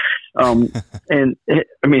thing. And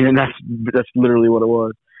that's literally what it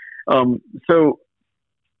was. So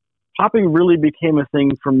popping really became a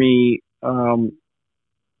thing for me. Well,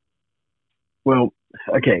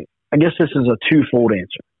 okay, I guess this is a twofold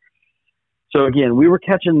answer. So again, we were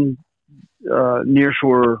catching near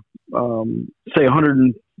shore, say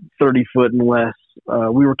 130 foot and less.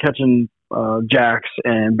 We were catching jacks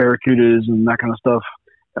and barracudas and that kind of stuff,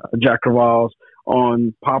 jack crevalles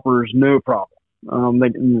on poppers, no problem. And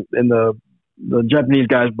the Japanese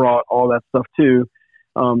guys brought all that stuff too.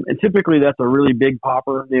 And typically that's a really big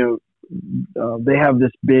popper. They have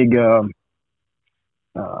this big,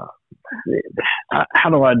 how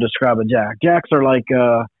do I describe a jack? Jacks are like,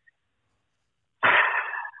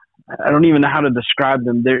 I don't even know how to describe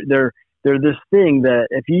them. They're this thing that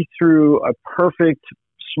if you threw a perfect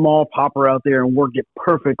small popper out there and work it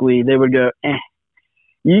perfectly, they would go, eh.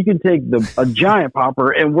 You can take a giant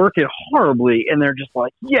popper and work it horribly, and they're just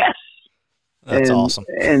like, yes. That's awesome.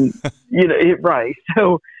 And right.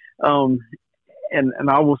 So, and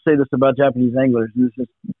I will say this about Japanese anglers, and this is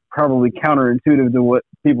probably counterintuitive to what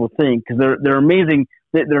people think, because they're amazing.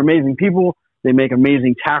 They're amazing people. They make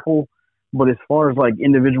amazing tackle, but as far as like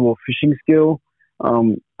individual fishing skill,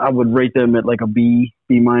 I would rate them at like a B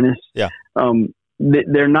minus. Yeah.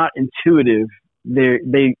 They're not intuitive.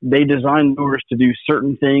 They design lures to do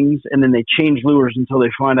certain things, and then they change lures until they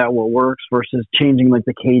find out what works, versus changing like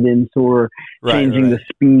the cadence or changing the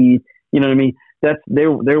speed. You know what I mean?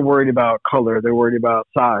 They're worried about color. They're worried about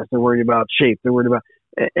size. They're worried about shape. They're worried about,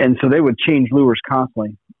 and so they would change lures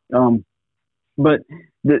constantly. But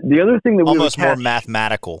the other thing that we almost more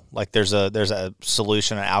mathematical, like there's a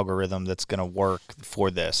solution, an algorithm that's going to work for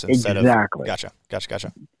this instead of Gotcha.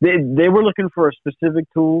 They were looking for a specific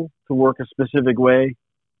tool to work a specific way.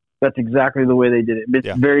 That's exactly the way they did it.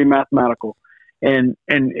 It's very mathematical, and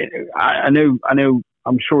I know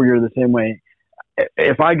I'm sure you're the same way.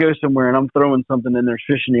 If I go somewhere and I'm throwing something and there's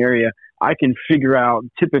fish in the area, I can figure out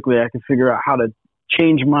how to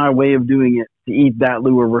change my way of doing it to eat that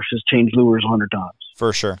lure versus change lures 100 times.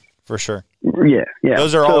 For sure. Yeah.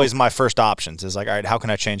 Those are always my first options. Is like, all right, how can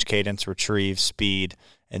I change cadence, retrieve, speed,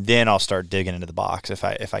 and then I'll start digging into the box if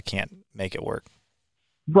I can't make it work.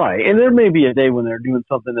 Right, and there may be a day when they're doing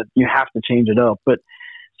something that you have to change it up. But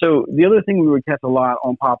so the other thing we would catch a lot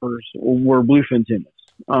on poppers were bluefin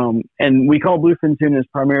tunas, and we call bluefin tunas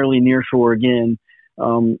primarily nearshore again.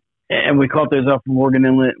 And we caught those off of Morgan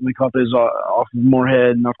Inlet. We caught those off of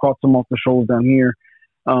Moorhead, and I've caught some off the shoals down here.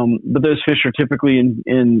 But those fish are typically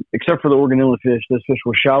in except for the Morgan Inlet fish, those fish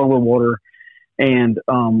were shallower water. And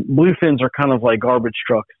bluefins are kind of like garbage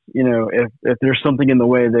trucks. You know, if there's something in the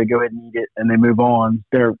way, they go ahead and eat it and they move on.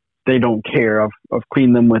 They don't care. I've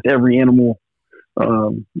cleaned them with every animal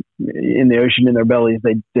in the ocean in their bellies.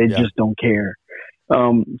 They just don't care.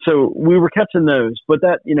 So we were catching those, but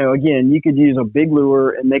that, you know, again, you could use a big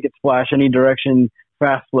lure and make it splash any direction,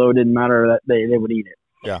 fast flow, didn't matter, that they would eat it.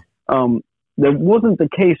 Yeah. That wasn't the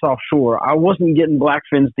case offshore. I wasn't getting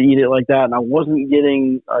blackfins to eat it like that, and I wasn't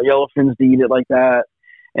getting yellowfins to eat it like that.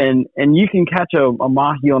 And you can catch a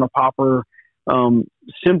mahi on a popper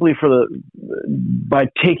simply by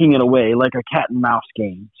taking it away, like a cat and mouse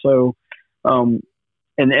game. So,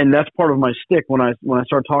 and that's part of my stick when I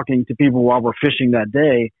start talking to people while we're fishing that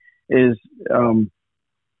day is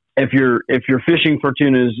if you're fishing for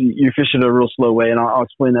tunas, you fish it a real slow way, and I'll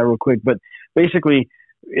explain that real quick. But basically,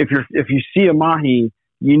 if you see a mahi,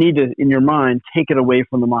 you need to, in your mind, take it away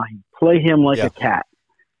from the mahi. Play him like a cat.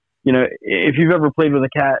 You know, if you've ever played with a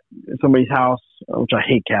cat in somebody's house, which I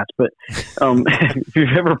hate cats, but if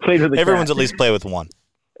you've ever played with a everyone's cat, at least played with one.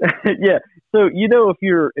 Yeah. So you know,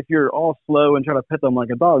 if you're all slow and try to pet them like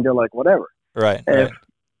a dog, they're like whatever. Right.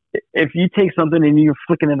 If you take something and you're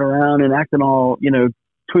flicking it around and acting all, you know,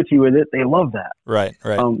 twitchy with it, they love that. Right.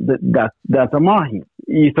 That's a mahi.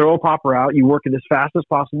 You throw a popper out, you work it as fast as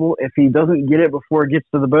possible. If he doesn't get it before it gets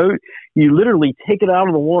to the boat, you literally take it out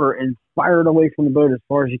of the water and fire it away from the boat as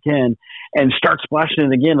far as you can and start splashing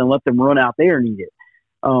it again and let them run out there and eat it.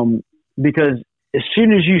 Because as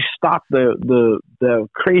soon as you stop the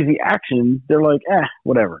crazy action, they're like,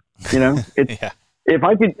 whatever. You know, it's if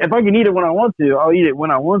I can eat it when I want to, I'll eat it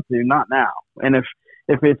when I want to, not now. And if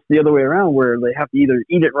it's the other way around where they have to either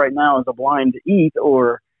eat it right now as a blind to eat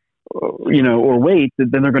or wait,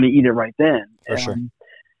 then they're going to eat it right then. For sure.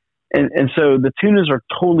 And so the tunas are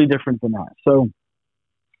totally different than that. So,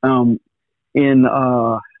 in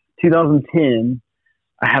 2010,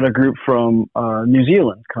 I had a group from New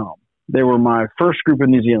Zealand come. They were my first group of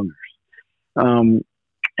New Zealanders.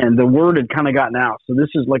 And the word had kind of gotten out. So this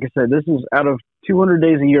is, like I said, this is out of 200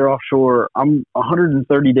 days a year offshore. I'm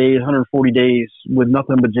 130 days, 140 days with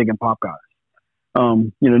nothing but jig and pop guys.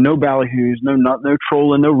 No ballyhoos, no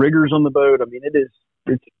trolling, no riggers on the boat. I mean,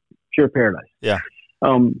 it's pure paradise. Yeah.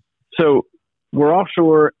 So we're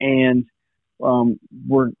offshore and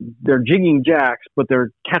they're jigging jacks, but they're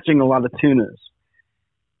catching a lot of tunas.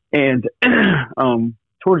 And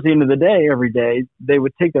towards the end of the day, every day, they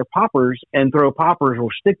would take their poppers and throw poppers or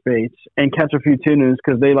stick baits and catch a few tunas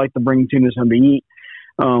because they like to bring tunas home to eat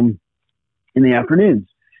in the afternoons.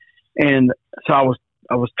 And so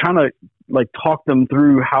I was trying to like talk them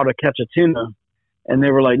through how to catch a tuna, and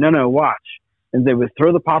they were like, no, watch. And they would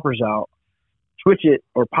throw the poppers out, twitch it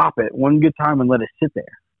or pop it one good time and let it sit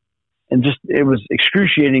there. And just, it was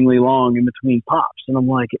excruciatingly long in between pops. And I'm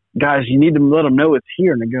like, guys, you need to let them know it's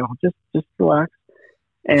here. And they go, just relax.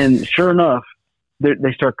 And sure enough,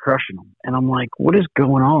 they start crushing them. And I'm like, what is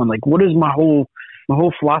going on? Like, what is my whole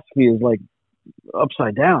philosophy is like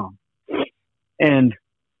upside down. And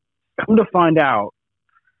come to find out,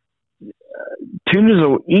 tunas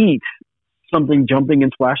will eat something jumping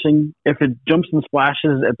and splashing if it jumps and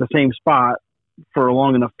splashes at the same spot for a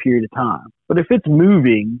long enough period of time. But if it's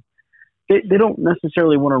moving, they don't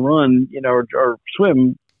necessarily want to run, or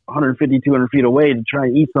swim 150, 200 feet away to try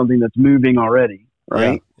and eat something that's moving already,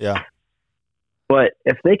 right? Yeah. But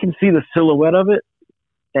if they can see the silhouette of it,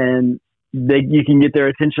 and you can get their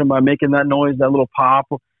attention by making that noise, that little pop,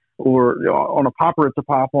 or on a popper it's a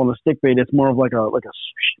pop, on a stick bait it's more of like a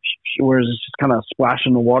whereas it's just kind of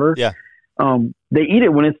splashing the water. Yeah. They eat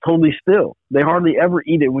it when it's totally still. They hardly ever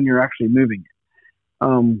eat it when you're actually moving it.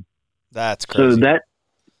 That's crazy. So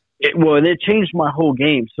it changed my whole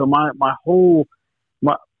game. So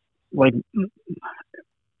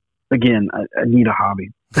again, I need a hobby.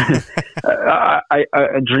 I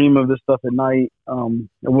dream of this stuff at night. I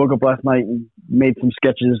woke up last night and made some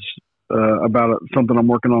sketches about something I'm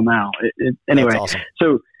working on now. Anyway, That's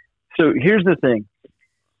awesome. So here's the thing.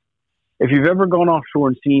 If you've ever gone offshore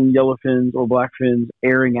and seen yellowfins or blackfins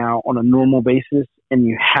airing out on a normal basis and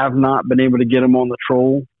you have not been able to get them on the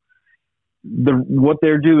troll, what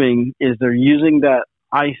they're doing is they're using that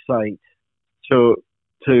eyesight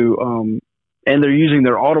and they're using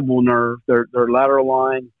their audible nerve, their lateral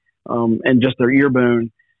line, and just their ear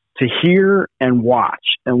bone to hear and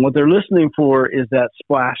watch. And what they're listening for is that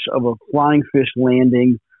splash of a flying fish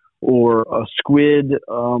landing or a squid.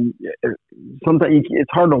 Sometimes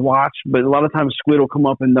it's hard to watch, but a lot of times squid will come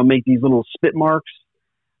up and they'll make these little spit marks.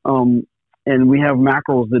 And we have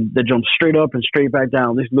mackerels that jump straight up and straight back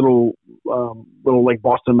down. These little like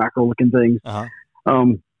Boston mackerel looking things. Uh-huh.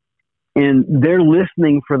 And they're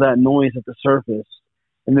listening for that noise at the surface,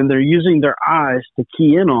 and then they're using their eyes to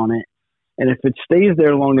key in on it. And if it stays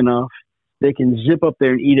there long enough, they can zip up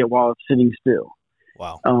there and eat it while it's sitting still.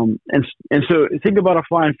 Wow. And so think about a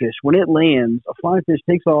flying fish. When it lands, a flying fish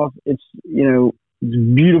takes off. It's it's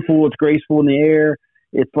beautiful. It's graceful in the air.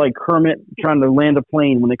 It's like Kermit trying to land a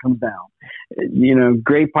plane when it comes down.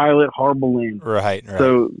 Great pilot, horrible land. Right.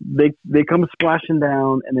 So they come splashing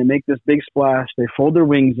down and they make this big splash. They fold their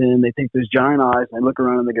wings in. They take those giant eyes and they look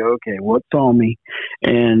around and they go, okay, what's on me?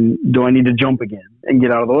 And do I need to jump again and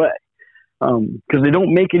get out of the way? Because they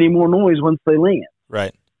don't make any more noise once they land.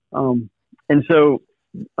 Right. And so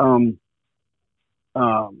I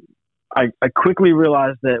quickly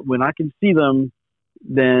realized that when I can see them,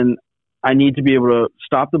 then I need to be able to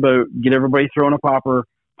stop the boat, get everybody throwing a popper,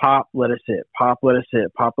 pop, let it sit, pop, let it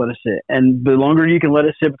sit, pop, let it sit. And the longer you can let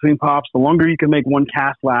it sit between pops, the longer you can make one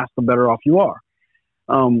cast last, the better off you are.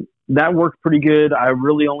 That worked pretty good. I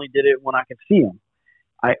really only did it when I could see them.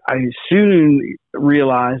 I soon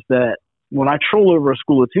realized that when I troll over a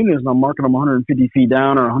school of tunas and I'm marking them 150 feet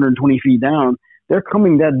down or 120 feet down, they're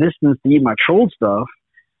coming that distance to eat my trolled stuff.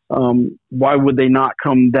 Why would they not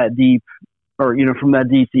come that deep or, from that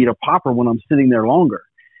deep to eat a popper when I'm sitting there longer?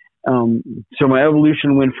 So my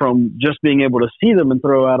evolution went from just being able to see them and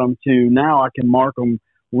throw at them to now I can mark them,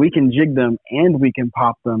 we can jig them, and we can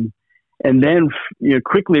pop them. And then,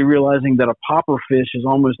 quickly realizing that a popper fish is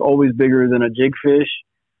almost always bigger than a jig fish.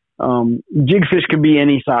 Jig fish could be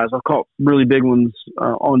any size. I've caught really big ones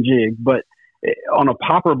on jig, but on a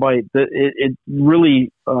popper bite, it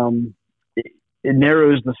really it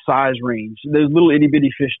narrows the size range. Those little itty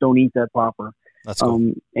bitty fish don't eat that popper. That's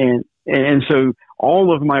cool. And so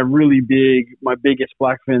all of my biggest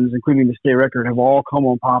blackfins, including the state record, have all come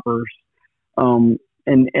on poppers. And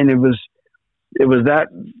it was that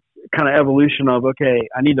kind of evolution of, okay,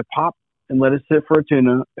 I need to pop and let it sit for a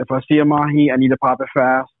tuna. If I see a mahi, I need to pop it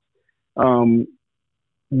fast.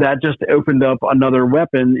 That just opened up another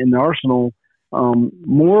weapon in the arsenal.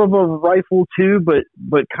 More of a rifle too, but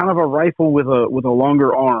kind of a rifle with a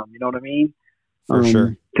longer arm. You know what I mean? For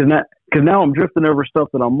sure. Because now I'm drifting over stuff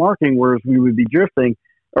that I'm marking, whereas we would be drifting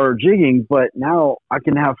or jigging. But now I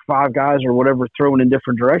can have 5 guys or whatever throwing in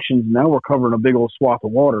different directions. Now we're covering a big old swath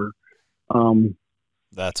of water.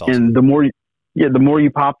 That's awesome. And the more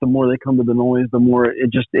you pop, the more they come to the noise. The more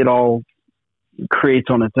it all creates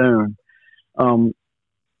on its own. And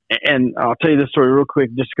I'll tell you this story real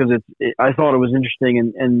quick, just because I thought it was interesting,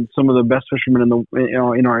 and some of the best fishermen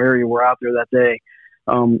in our area were out there that day.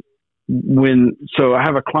 So I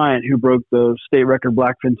have a client who broke the state record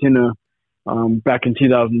blackfin tuna back in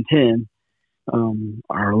 2010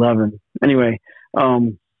 or 11. Anyway,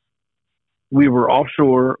 we were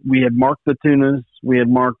offshore. We had marked the tunas. We had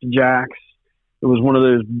marked jacks. It was one of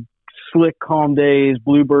those slick, calm days,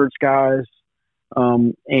 bluebird skies,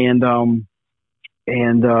 and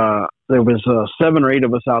there was 7 or 8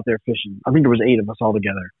 of us out there fishing. I think there was 8 of us all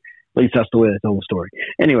together. At least that's the way they tell the story.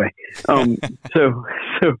 Anyway, so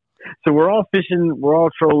So we're all fishing, we're all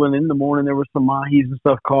trolling. In the morning there was some mahis and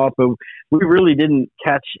stuff caught, but we really didn't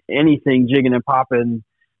catch anything jigging and popping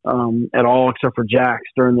at all except for jacks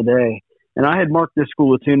during the day. And I had marked this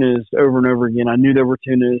school of tunas over and over again. I knew there were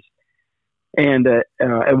tunas. And at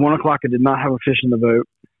 1 o'clock, I did not have a fish in the boat.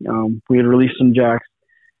 We had released some jacks.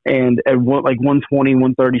 And at 1:20,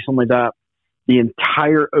 1:30, something like that, the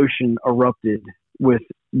entire ocean erupted with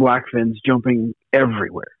blackfins jumping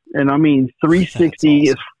everywhere. And I mean, 360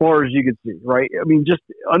 awesome. As far as you could see, right? I mean, just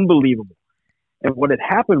unbelievable. And what had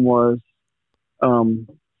happened was,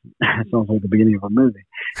 it sounds like the beginning of a movie.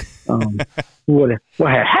 What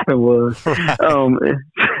had happened was, so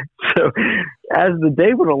as the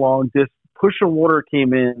day went along, this push of water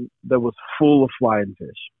came in that was full of flying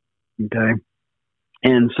fish. Okay.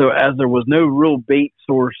 And so as there was no real bait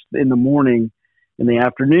source in the morning, in the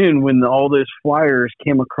afternoon, when all those flyers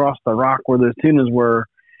came across the rock where those tunas were,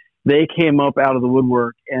 they came up out of the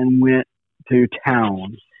woodwork and went to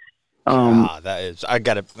town.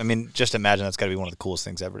 Just imagine that's got to be one of the coolest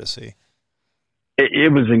things ever to see.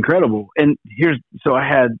 It was incredible. And so I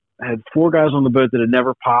had 4 guys on the boat that had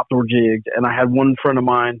never popped or jigged. And I had one friend of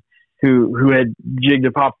mine who had jigged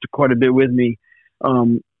and popped quite a bit with me.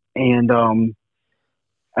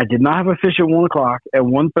 I did not have a fish at 1 o'clock. At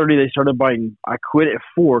 1:30, they started biting. I quit at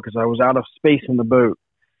 4 because I was out of space in the boat.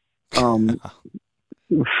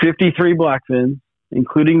 53 blackfins,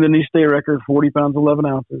 including the new state record, 40 pounds, 11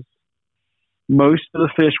 ounces. Most of the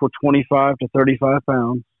fish were 25 to 35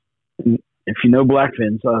 pounds. And if you know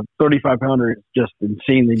blackfins, 35-pounder is just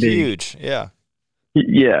insanely big. Huge, yeah.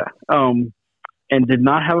 Yeah. And did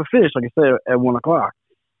not have a fish, like I said, at 1 o'clock.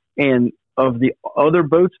 And of the other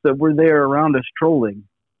boats that were there around us trolling,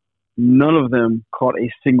 none of them caught a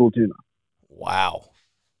single tuna. Wow.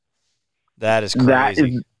 That is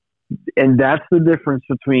crazy. And that's the difference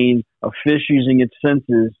between a fish using its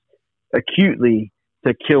senses acutely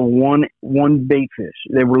to kill one bait fish.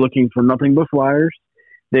 They were looking for nothing but flyers.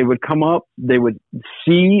 They would come up, they would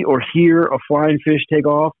see or hear a flying fish take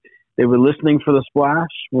off. They were listening for the splash.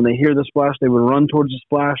 When they hear the splash, they would run towards the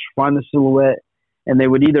splash, find the silhouette, and they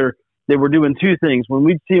were doing 2 things. When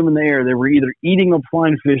we'd see them in the air, they were either eating a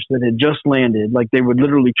flying fish that had just landed, like they would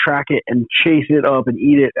literally track it and chase it up and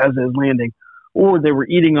eat it as it was landing, or they were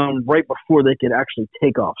eating them right before they could actually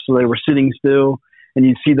take off. So they were sitting still, and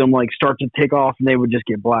you'd see them like start to take off, and they would just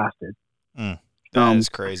get blasted. That is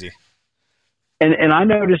crazy. And I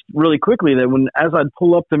noticed really quickly that as I'd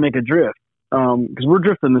pull up to make a drift, because we're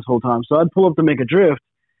drifting this whole time, so I'd pull up to make a drift,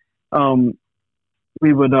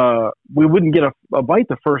 we wouldn't get a bite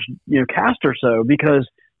the first cast or so, because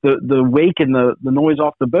the wake and the noise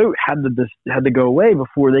off the boat had to go away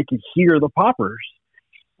before they could hear the poppers.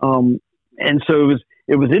 And so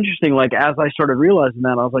it was interesting. Like, as I started realizing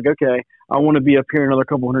that, I was like, okay, I want to be up here another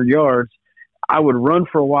couple hundred yards. I would run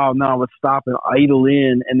for a while. Now I would stop and idle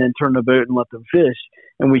in and then turn the boat and let them fish.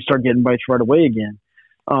 And we start getting bites right away again.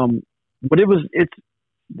 But it's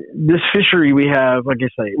this fishery we have, like I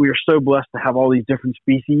say, we are so blessed to have all these different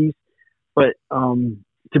species, but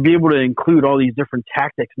to be able to include all these different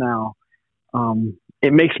tactics now,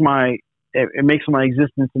 it makes my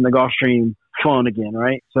existence in the Gulf Stream fun again,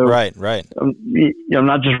 right? So right. I'm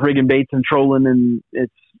not just rigging baits and trolling, and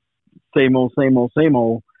it's same old.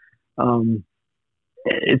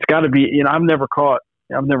 It's got to be. I've never caught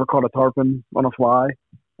a tarpon on a fly,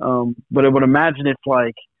 but I would imagine it's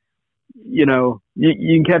like, you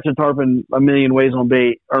can catch a tarpon a million ways on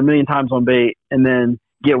bait, or a million times on bait, and then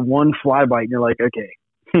get one fly bite, and you're like, okay.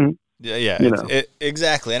 Yeah,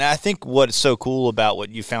 exactly. And I think what's so cool about what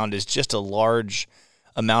you found is just a large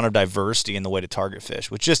amount of diversity in the way to target fish,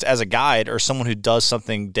 which, just as a guide or someone who does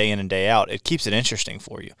something day in and day out, it keeps it interesting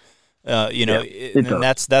for you. And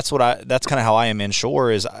that's kind of how I am inshore.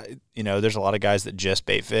 Is there's a lot of guys that just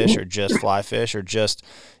bait fish or just fly fish or just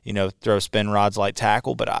throw spin rods, light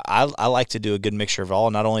tackle, but I like to do a good mixture of all.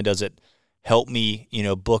 Not only does it help me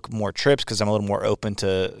book more trips because I'm a little more open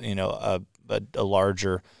to a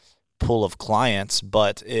larger pool of clients,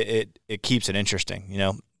 but it keeps it interesting.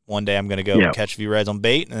 One day I'm going to go catch V-Reds on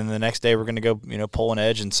bait, and then the next day we're going to go pull an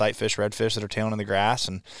edge and sight fish redfish that are tailing in the grass,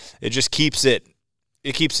 and it just keeps it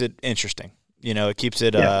interesting. It keeps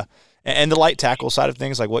it and the light tackle side of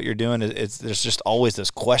things, like what you're doing, there's just always those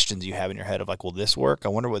questions you have in your head of like, will this work? I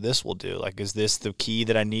wonder what this will do. Like, is this the key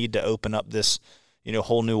that I need to open up this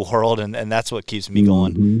whole new world? And that's what keeps me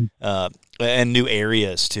going. And new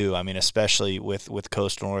areas too. I mean, especially with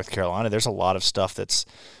coastal North Carolina, there's a lot of stuff that's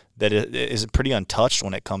that is pretty untouched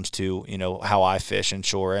when it comes to, how I fish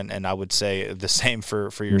inshore. And I would say the same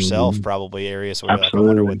for yourself, probably areas where you're like, I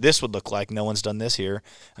wonder what this would look like. No one's done this here.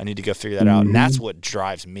 I need to go figure that out. And that's what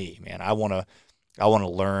drives me, man. I want to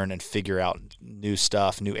learn and figure out new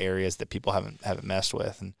stuff, new areas that people haven't messed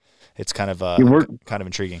with. And it's kind of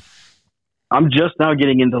intriguing. I'm just now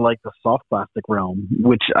getting into like the soft plastic realm,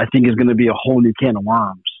 which I think is going to be a whole new can of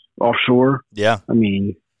worms offshore. Yeah. I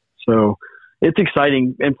mean, so it's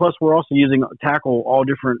exciting. And plus we're also using tackle, all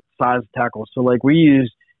different size tackles. So like we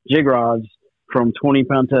use jig rods from 20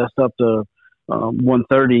 pound test up to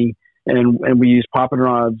 130. And we use popping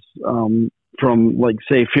rods from like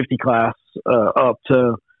say 50 class up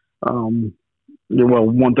to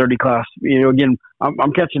 130 class. Again,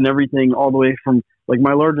 I'm catching everything all the way from like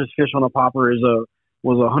my largest fish on a popper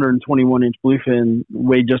was a 121 inch bluefin,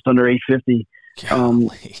 weighed just under 850.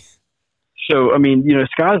 So I mean,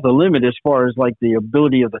 sky's the limit as far as like the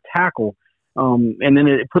ability of the tackle, and then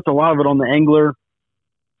it puts a lot of it on the angler,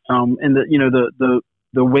 and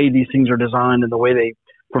the way these things are designed and the way they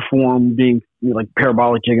perform, being like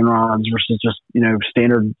parabolic jigging rods versus just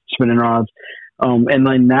standard spinning rods. And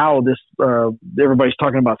then now this everybody's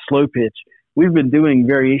talking about slow pitch. We've been doing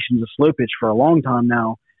variations of slow pitch for a long time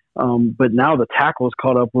now, but now the tackle is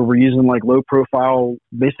caught up where we're using like low profile,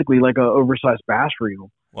 basically like a oversized bass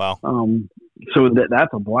reel. Wow. So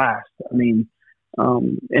that's a blast. I mean,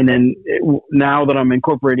 and then now that I'm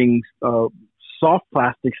incorporating soft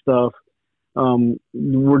plastic stuff,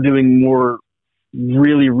 we're doing more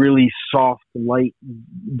really, really soft, light,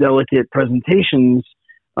 delicate presentations.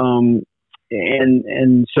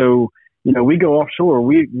 And so, we go offshore,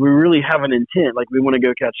 we really have an intent. Like we want to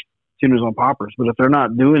go catch tunas on poppers, but if they're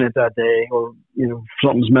not doing it that day or,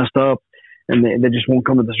 something's messed up and they just won't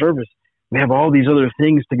come to the surface, we have all these other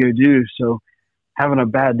things to go do. So having a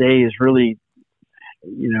bad day is really,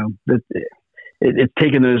 it's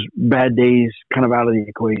taking those bad days kind of out of the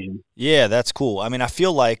equation. Yeah, that's cool. I mean, I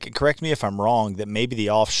feel like, correct me if I'm wrong, that maybe the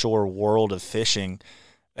offshore world of fishing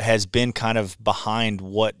has been kind of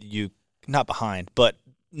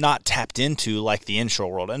not tapped into like the inshore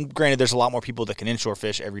world. And granted, there's a lot more people that can inshore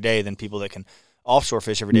fish every day than people that can offshore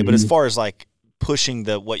fish every day. But as far as like pushing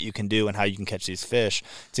what you can do and how you can catch these fish,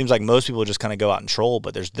 it seems like most people just kind of go out and troll,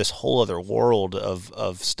 but there's this whole other world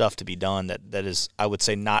of stuff to be done that is, I would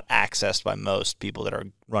say, not accessed by most people that are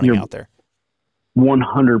running out there.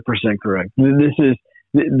 100% correct. This is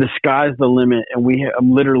the sky's the limit, and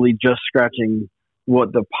I'm literally just scratching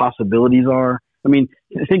what the possibilities are. I mean,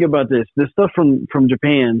 think about this. This stuff from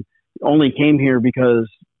Japan only came here because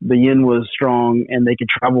the yen was strong and they could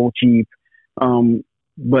travel cheap.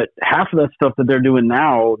 But half of that stuff that they're doing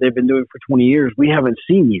now, they've been doing for 20 years, we haven't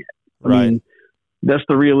seen yet. I mean, that's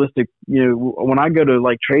the realistic, when I go to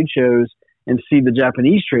like trade shows and see the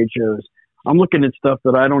Japanese trade shows, I'm looking at stuff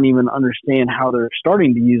that I don't even understand how they're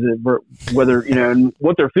starting to use it, whether, and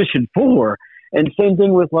what they're fishing for. And same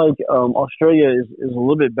thing with like Australia is a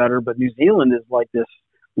little bit better, but New Zealand is like this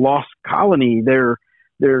lost colony. They're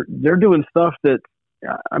doing stuff that,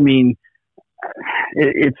 I mean,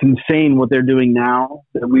 it's insane what they're doing now.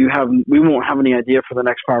 That we won't have any idea for the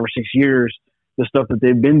next 5 or 6 years the stuff that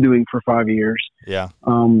they've been doing for 5 years. Yeah.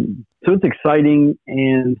 So it's exciting,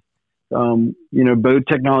 and boat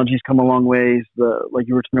technology's come a long ways. Like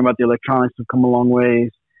you were talking about, the electronics have come a long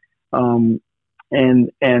ways,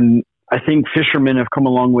 and I think fishermen have come a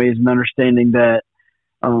long ways in understanding that.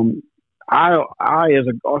 I as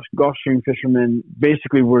a Gulf Stream fisherman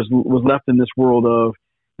basically was left in this world of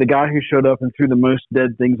the guy who showed up and threw the most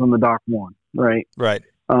dead things on the dock won, right? Right.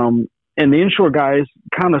 And the inshore guys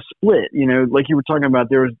kind of split, like you were talking about,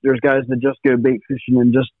 there's guys that just go bait fishing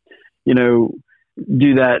and just,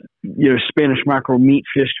 do that, Spanish mackerel meat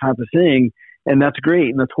fish type of thing. And that's great.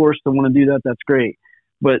 And the tourists that want to do that, that's great.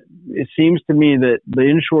 But it seems to me that the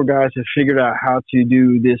inshore guys have figured out how to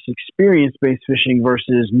do this experience-based fishing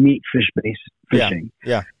versus meat fish-based fishing.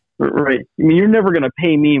 Yeah. Right. I mean, you're never going to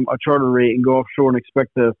pay me a charter rate and go offshore and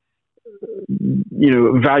expect to,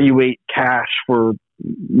 evaluate cash for,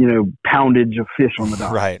 poundage of fish on the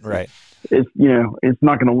dock. Right. It's, it's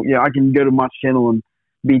not going to, I can go to Mott's Channel and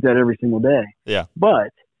beat that every single day. Yeah.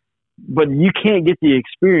 But you can't get the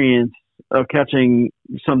experience of catching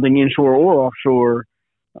something inshore or offshore.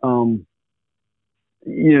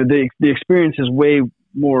 The experience is way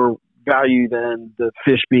more value than the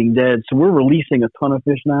fish being dead. So we're releasing a ton of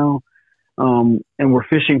fish now. And we're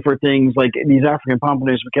fishing for things like these African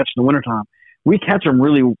pompanoos we catch in the wintertime. We catch them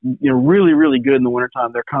really, really, really good in the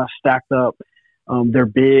wintertime. They're kind of stacked up. They're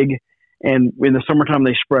big, and in the summertime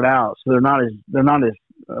they spread out. So they're not as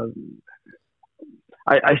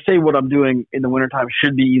I say what I'm doing in the wintertime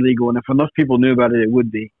should be illegal, and if enough people knew about it, it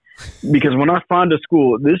would be. Because when I find a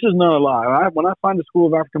school, this is not a lie. When I find a school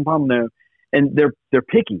of African pompano, and they're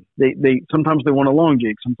picky. They sometimes they want a long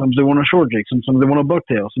jig, sometimes they want a short jig, sometimes they want a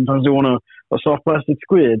bucktail, sometimes they want a soft plastic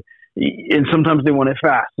squid, and sometimes they want it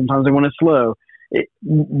fast, sometimes they want it slow.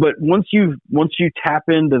 But once you tap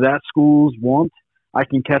into that school's want, I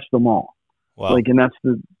can catch them all. Wow. Like, and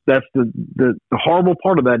that's the horrible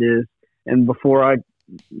part of that is, and before I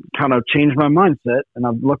kind of changed my mindset,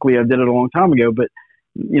 and luckily I did it a long time ago, but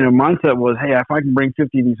mindset was, hey, if I can bring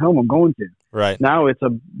 50 of these home, I'm going to. Right. Now it's a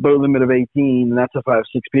boat limit of 18, and that's if I have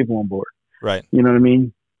 6 people on board. Right. You know what I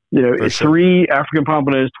mean? For sure. 3 African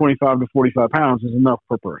pompanos, 25 to 45 pounds is enough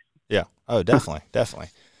per person. Yeah. Oh, definitely. Definitely.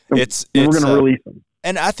 We're going to release them.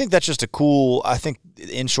 And I think that's just I think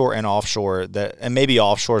inshore and offshore and maybe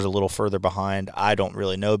offshore is a little further behind. I don't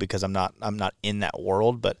really know because I'm not in that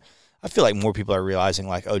world, but I feel like more people are realizing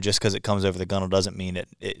like, oh, just because it comes over the gunnel doesn't mean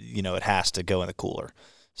it has to go in the cooler.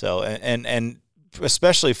 So, and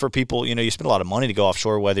especially for people, you spend a lot of money to go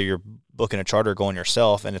offshore, whether you're booking a charter or going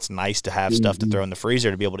yourself, and it's nice to have stuff to throw in the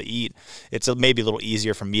freezer to be able to eat. It's maybe a little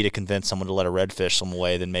easier for me to convince someone to let a redfish swim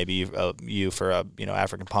away than maybe you for a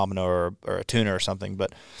African pompano or a tuna or something.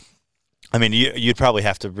 But I mean, you'd probably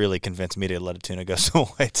have to really convince me to let a tuna go swim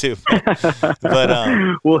away too.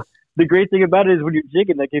 But well, the great thing about it is when you're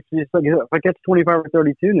jigging, like if I catch 25 or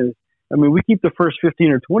 30 tunas, I mean, we keep the first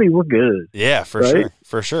 15 or 20, we're good. Yeah, for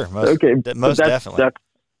sure. Most definitely.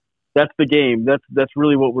 That's the game. That's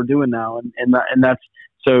really what we're doing now, and that's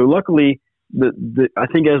so. Luckily, I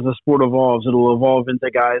think as the sport evolves, it'll evolve into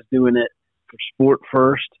guys doing it for sport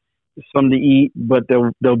first, some to eat, but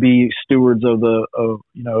they'll be stewards of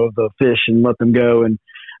the fish and let them go. And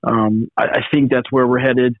I think that's where we're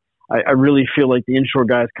headed. I really feel like the inshore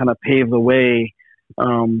guys kind of paved the way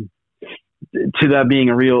to that being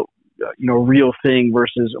a real thing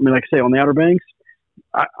versus, I mean, like I say, on the Outer Banks,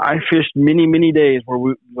 I fished many days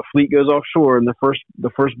where the fleet goes offshore and the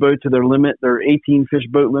first boat to their limit, their 18 fish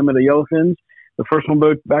boat limit of yellowfins, the first one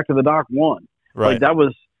boat back to the dock won. Right. Like that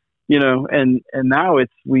was, and now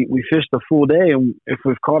we fish the full day, and if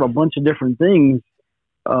we've caught a bunch of different things,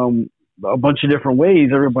 a bunch of different ways,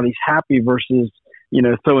 everybody's happy versus,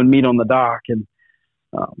 throwing meat on the dock. And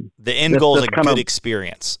the end goal is a good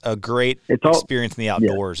experience. A great experience in the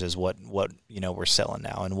outdoors is what we're selling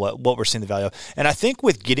now, and what we're seeing the value of. And I think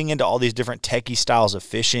with getting into all these different techie styles of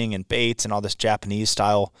fishing and baits and all this Japanese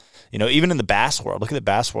style, even in the bass world, look at the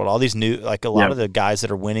bass world, all these new, like a lot of the guys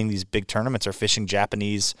that are winning these big tournaments are fishing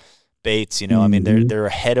Japanese baits. I mean, they're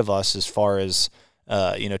ahead of us as far as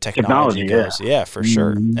technology goes. Yeah, for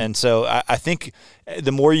sure. And so I think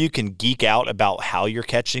the more you can geek out about how you're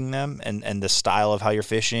catching them and the style of how you're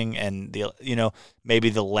fishing, and maybe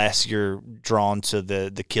the less you're drawn to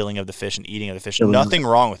the killing of the fish and eating of the fish. Nothing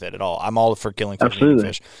wrong with it at all. I'm all for killing fish and eating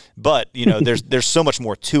fish. But, there's so much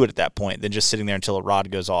more to it at that point than just sitting there until a rod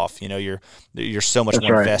goes off. You're so much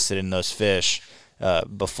more invested in those fish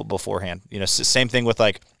beforehand. Same thing with,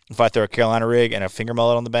 like, if I throw a Carolina rig and a finger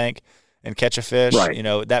mullet on the bank and catch a fish,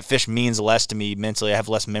 that fish means less to me mentally. I have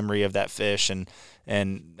less memory of that fish, and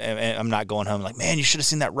I'm not going home like, man, you should have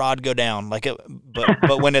seen that rod go down. Like,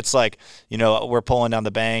 but when it's like, we're pulling down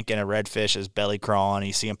the bank and a redfish is belly crawling, and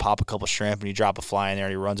you see him pop a couple shrimp, and you drop a fly in there,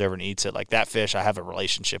 and he runs over and eats it. Like, that fish, I have a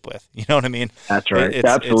relationship with. You know what I mean? That's right.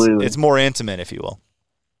 Absolutely. It's more intimate, if you will.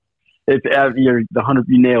 You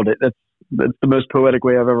nailed it. That's the most poetic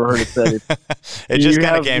way I've ever heard it said. It just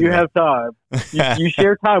kind of came. You have time. You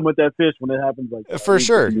share time with that fish when it happens like that. For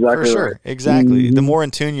sure. Right. Exactly. The more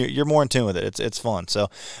in tune you're more in tune with it. It's fun. So,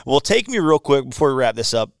 well, take me real quick before we wrap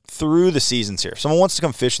this up through the seasons here. If someone wants to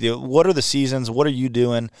come fish with you, what are the seasons? What are you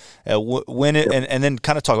doing? And then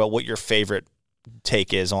kind of talk about what your favorite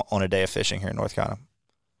take is on a day of fishing here in North Carolina.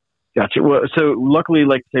 Gotcha. Well, so luckily,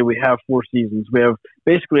 like I say, we have 4 seasons. We have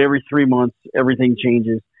basically every 3 months, everything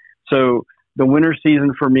changes. So the winter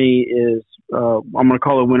season for me is, I'm going to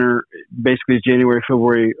call it winter, basically it's January,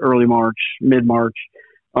 February, early March, mid-March.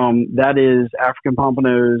 That is African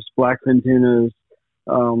pompanos, blackfin tunas,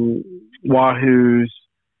 wahoos,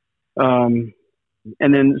 and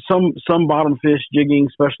then some bottom fish jigging,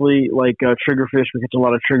 especially like triggerfish. We catch a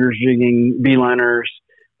lot of triggers jigging, beeliners,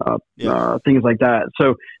 things like that.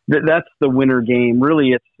 So that's the winter game.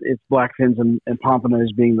 Really, it's blackfins and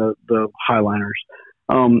pompanos being the highliners.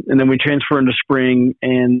 And then we transfer into spring,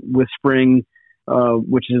 and with spring,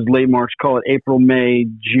 which is late March, call it April, May,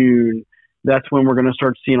 June. That's when we're going to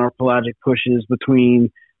start seeing our pelagic pushes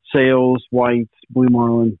between sails, whites, blue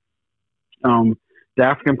marlin. The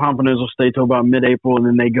African pompanos will stay till about mid-April, and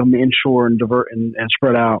then they go inshore and divert and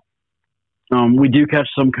spread out. We do catch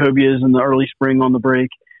some cobias in the early spring on the break,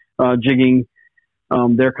 jigging.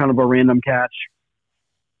 They're kind of a random catch.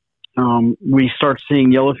 We start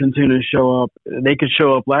seeing yellowfin tuna show up. They could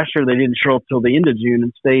show up last year. They didn't show up till the end of June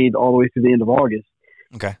and stayed all the way through the end of August.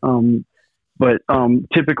 Okay. But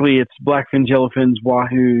typically it's blackfins, yellowfins,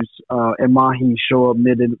 wahoos, and mahi show up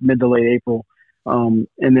mid to late April. And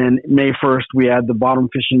then May 1st, we add the bottom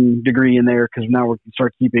fishing degree in there because now we can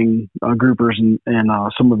start keeping groupers and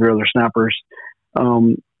some of your other snappers.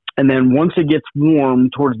 And then once it gets warm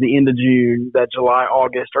towards the end of June, that July,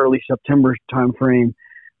 August, early September time frame,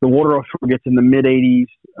 the water offshore gets in the mid 80s.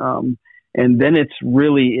 And then it's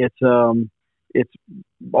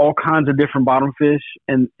all kinds of different bottom fish.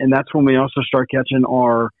 And that's when we also start catching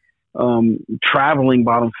our traveling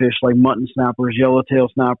bottom fish like mutton snappers, yellowtail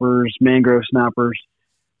snappers, mangrove snappers.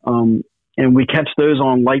 And we catch those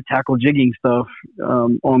on light tackle jigging stuff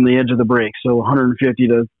on the edge of the break. So 150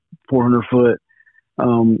 to 400 foot,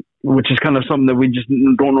 which is kind of something that we just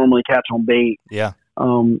don't normally catch on bait. Yeah.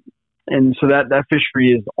 And so that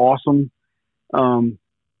fishery is awesome. And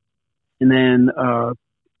then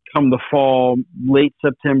come the fall, late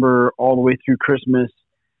September, all the way through Christmas,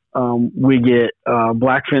 we get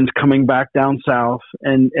blackfins coming back down south,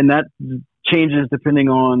 and that changes depending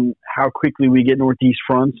on how quickly we get northeast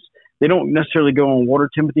fronts. They don't necessarily go on water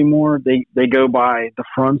temp anymore. They go by the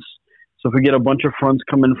fronts. So if we get a bunch of fronts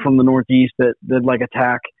coming from the northeast that like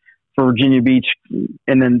attack for Virginia Beach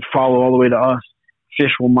and then follow all the way to us,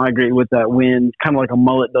 fish will migrate with that wind, kind of like a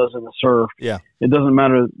mullet does in the surf. Yeah. It doesn't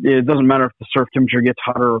matter if the surf temperature gets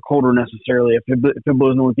hotter or colder necessarily. If it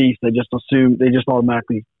blows northeast, they just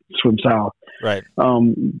automatically swim south. Right.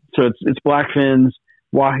 So it's blackfins,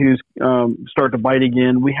 wahoos start to bite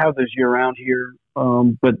again. We have those year round here,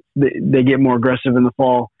 but they get more aggressive in the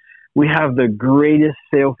fall. We have the greatest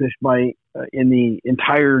sailfish bite in the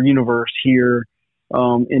entire universe here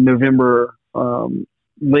in November,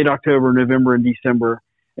 late October, November, and December.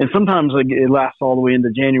 And sometimes it lasts all the way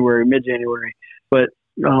into January, mid-January. But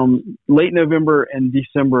late November and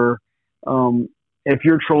December, if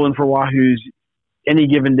you're trolling for wahoos, any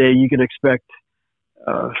given day you could expect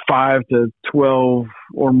 5 to 12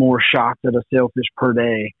 or more shots at a sailfish per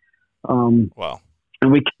day. Wow.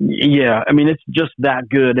 And it's just that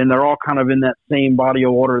good. And they're all kind of in that same body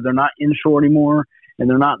of water. They're not inshore anymore, and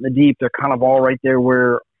they're not in the deep. They're kind of all right there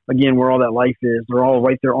where all that life is. They're all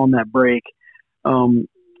right there on that break. And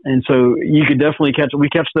so you could definitely we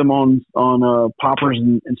catch them on poppers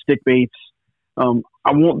and stick baits.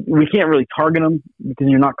 We can't really target them because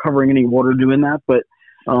you're not covering any water doing that, but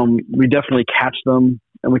we definitely catch them,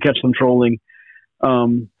 and we catch them trolling.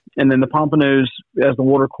 And then the pompanos, as the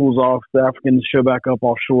water cools off, the Africans show back up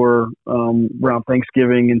offshore around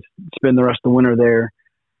Thanksgiving and spend the rest of the winter there.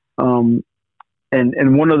 And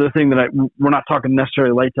one other thing that we're not talking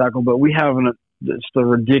necessarily light tackle, but we have just a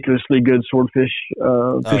ridiculously good swordfish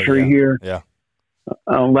fishery here. Yeah.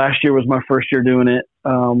 Last year was my first year doing it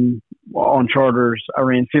on charters. I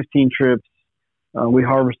ran 15 trips. We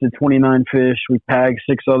harvested 29 fish. We tagged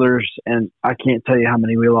 6 others, and I can't tell you how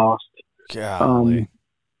many we lost. Golly.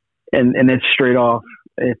 And it's straight off.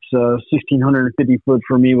 It's 1,650 foot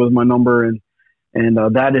for me was my number, and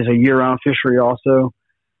that is a year-round fishery also.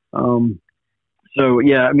 So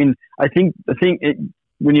yeah, I mean, I think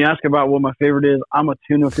when you ask about what my favorite is, I'm a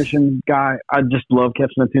tuna fishing guy. I just love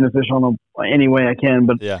catching a tuna fish any way I can.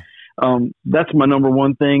 But yeah, that's my number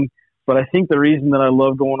one thing. But I think the reason that I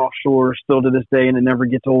love going offshore still to this day, and it never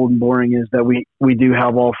gets old and boring, is that we do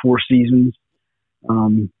have all 4 seasons.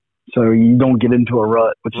 So you don't get into a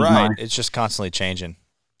rut, which is nice. It's just constantly changing,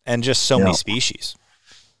 and just so many species.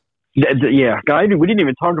 Yeah, we didn't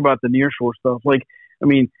even talk about the nearshore stuff. Like, I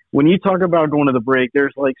mean, when you talk about going to the break,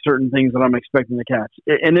 there's like certain things that I'm expecting to catch,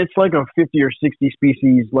 and it's like a 50 or 60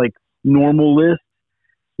 species like normal list.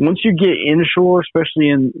 Once you get inshore, especially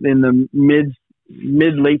in the mid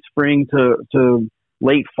late spring to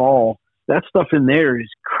late fall, that stuff in there is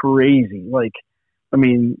crazy. Like, I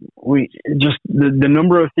mean, we just the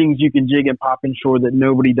number of things you can jig and pop inshore that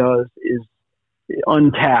nobody does is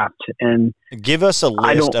untapped. And give us a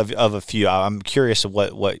list of a few. I'm curious of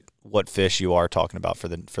what fish you are talking about for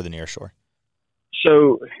the nearshore.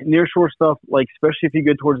 So nearshore stuff, like especially if you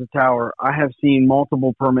go towards the tower, I have seen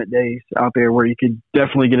multiple permit days out there where you could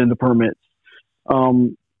definitely get into permits.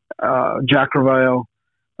 Jack Crevalle,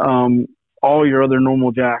 all your other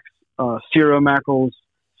normal jacks, Cero mackerels,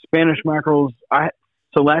 Spanish mackerels.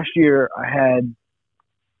 So last year I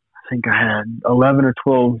think I had 11 or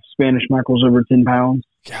 12 Spanish mackerels over 10 pounds.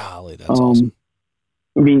 Golly, that's awesome.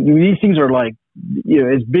 I mean, these things are like,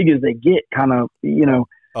 as big as they get, kind of,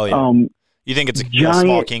 Oh, yeah. You think it's a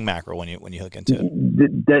small king mackerel when you hook into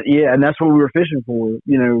it? Yeah, and that's what we were fishing for.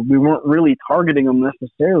 We weren't really targeting them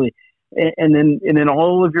necessarily. And then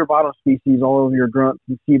all of your bottom species, all of your grunts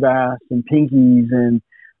and sea bass and pinkies and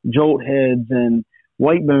jolt heads and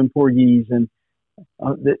white bone porgies, and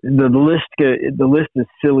the list is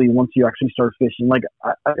silly once you actually start fishing. Like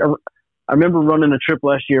I remember running a trip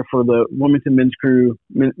last year for the Wilmington men's group,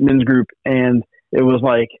 and it was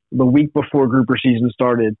like the week before grouper season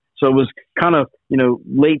started. So it was kind of,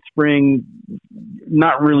 late spring,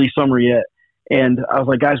 not really summer yet. And I was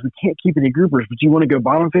like, guys, we can't keep any groupers, but you want to go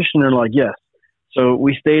bottom fishing? And they're like, yes. So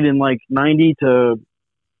we stayed in like 90 to,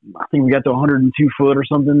 I think we got to 102 foot or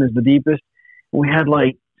something is the deepest. And we had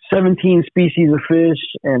like 17 species of fish,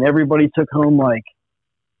 and everybody took home like,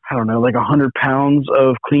 I don't know, like 100 pounds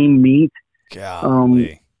of clean meat.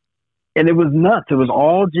 Golly. And it was nuts. It was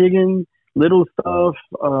all jigging, little stuff,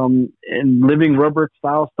 and living rubber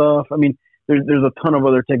style stuff. I mean, there's a ton of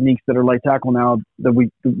other techniques that are light tackle now that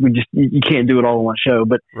we just, you can't do it all in one show,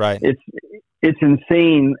 but right. It's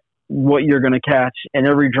insane what you're going to catch, and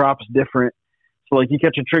every drop is different. So like you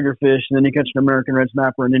catch a triggerfish, and then you catch an American red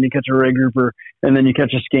snapper, and then you catch a red grouper, and then you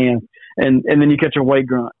catch a scam, and then you catch a white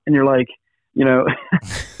grunt, and you're like, big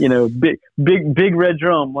red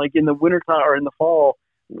drum, like in the wintertime or in the fall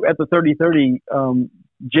at the 30-30,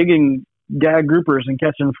 jigging gag groupers and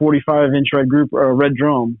catching 45-inch red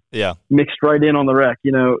drum, mixed right in on the wreck.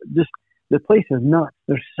 Just the place is nuts.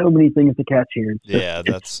 There's so many things to catch here.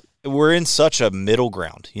 We're in such a middle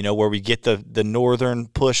ground, where we get the northern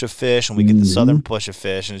push of fish and we get the southern push of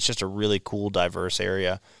fish, and it's just a really cool, diverse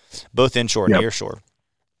area, both inshore and nearshore.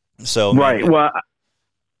 So right. Well,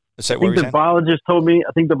 I think the biologist told me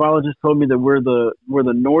that we're the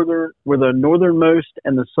northernmost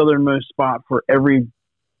and the southernmost spot for every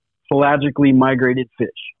pelagically migrated fish.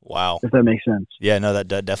 Wow. If that makes sense. Yeah, no, that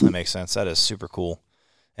definitely makes sense. That is super cool.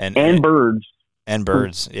 And birds. And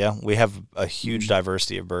birds. Yeah. We have a huge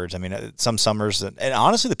diversity of birds. I mean, some summers, and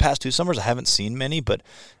honestly, the past 2 summers, I haven't seen many, but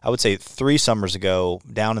I would say 3 summers ago,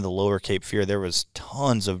 down in the lower Cape Fear, there was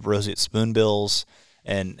tons of roseate spoonbills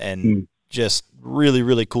and just really,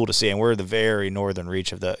 really cool to see. And we're the very northern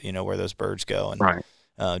reach of where those birds go. And right.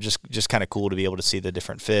 Just kind of cool to be able to see the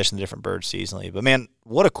different fish and the different birds seasonally. But man,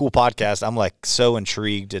 what a cool podcast. I'm like so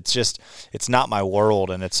intrigued. It's not my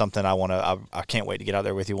world, and it's something I can't wait to get out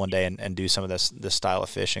there with you one day and do some of this style of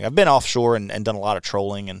fishing. I've been offshore and done a lot of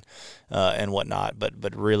trolling and whatnot,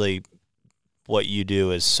 but really what you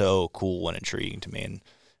do is so cool and intriguing to me. And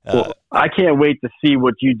well, I can't wait to see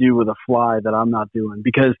what you do with a fly that I'm not doing,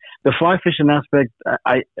 because the fly fishing aspect,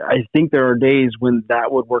 I think there are days when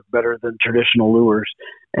that would work better than traditional lures.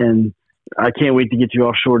 And I can't wait to get you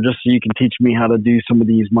offshore just so you can teach me how to do some of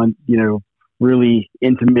these, really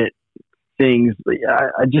intimate things.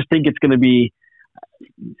 I just think it's going to be,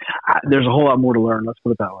 there's a whole lot more to learn. Let's put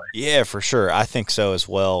it that way. Yeah, for sure. I think so as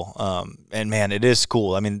well. And man, it is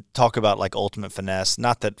cool. I mean, talk about like ultimate finesse.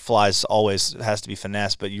 Not that flies always has to be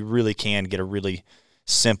finesse, but you really can get a really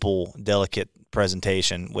simple, delicate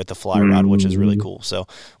presentation with the fly rod, which is really cool. So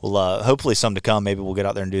we'll hopefully some to come. Maybe we'll get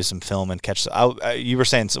out there and do some film and catch. You were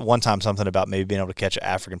saying one time something about maybe being able to catch an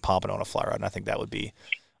African pompano on a fly rod, and I think that would be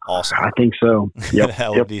awesome. I think so. Yep.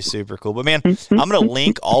 That would be super cool. But man, I'm going to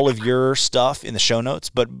link all of your stuff in the show notes.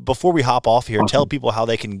 But before we hop off here, tell people how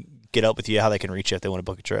they can get up with you, how they can reach you if they want to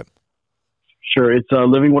book a trip. Sure. It's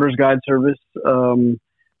Living Waters Guide Service.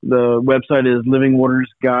 The website is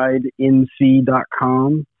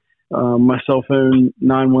livingwatersguidenc.com. My cell phone,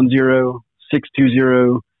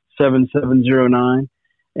 910-620-7709.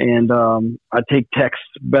 And I take texts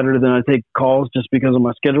better than I take calls just because of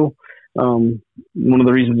my schedule. One of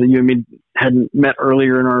the reasons that you and me hadn't met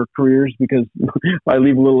earlier in our careers, because I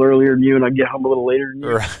leave a little earlier than you and I get home a little later than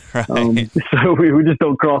you. Right. So we just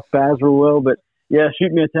don't cross paths real well. But yeah,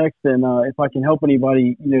 shoot me a text, and if I can help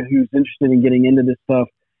anybody, who's interested in getting into this stuff,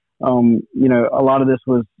 a lot of this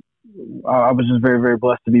was, I was just very, very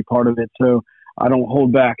blessed to be part of it. So I don't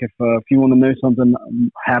hold back. If you want to know something,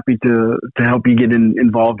 I'm happy to help you get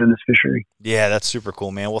involved in this fishery. Yeah, that's super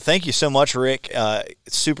cool, man. Well, thank you so much, Rick.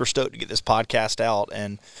 Super stoked to get this podcast out.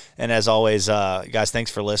 And as always, guys,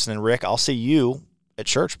 thanks for listening. Rick, I'll see you at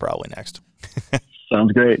church probably next.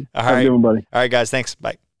 Sounds great. All right. Have a good one, buddy. All right, guys. Thanks.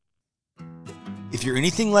 Bye. If you're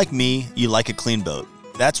anything like me, you like a clean boat.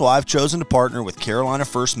 That's why I've chosen to partner with Carolina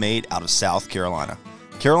First Mate out of South Carolina.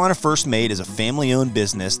 Carolina First Mate is a family-owned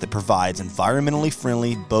business that provides environmentally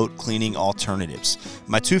friendly boat cleaning alternatives.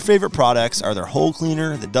 My 2 favorite products are their hole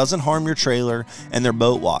cleaner that doesn't harm your trailer and their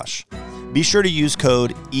boat wash. Be sure to use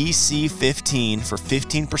code EC15 for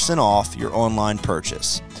 15% off your online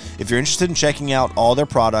purchase. If you're interested in checking out all their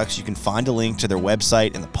products, you can find a link to their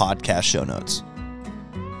website in the podcast show notes.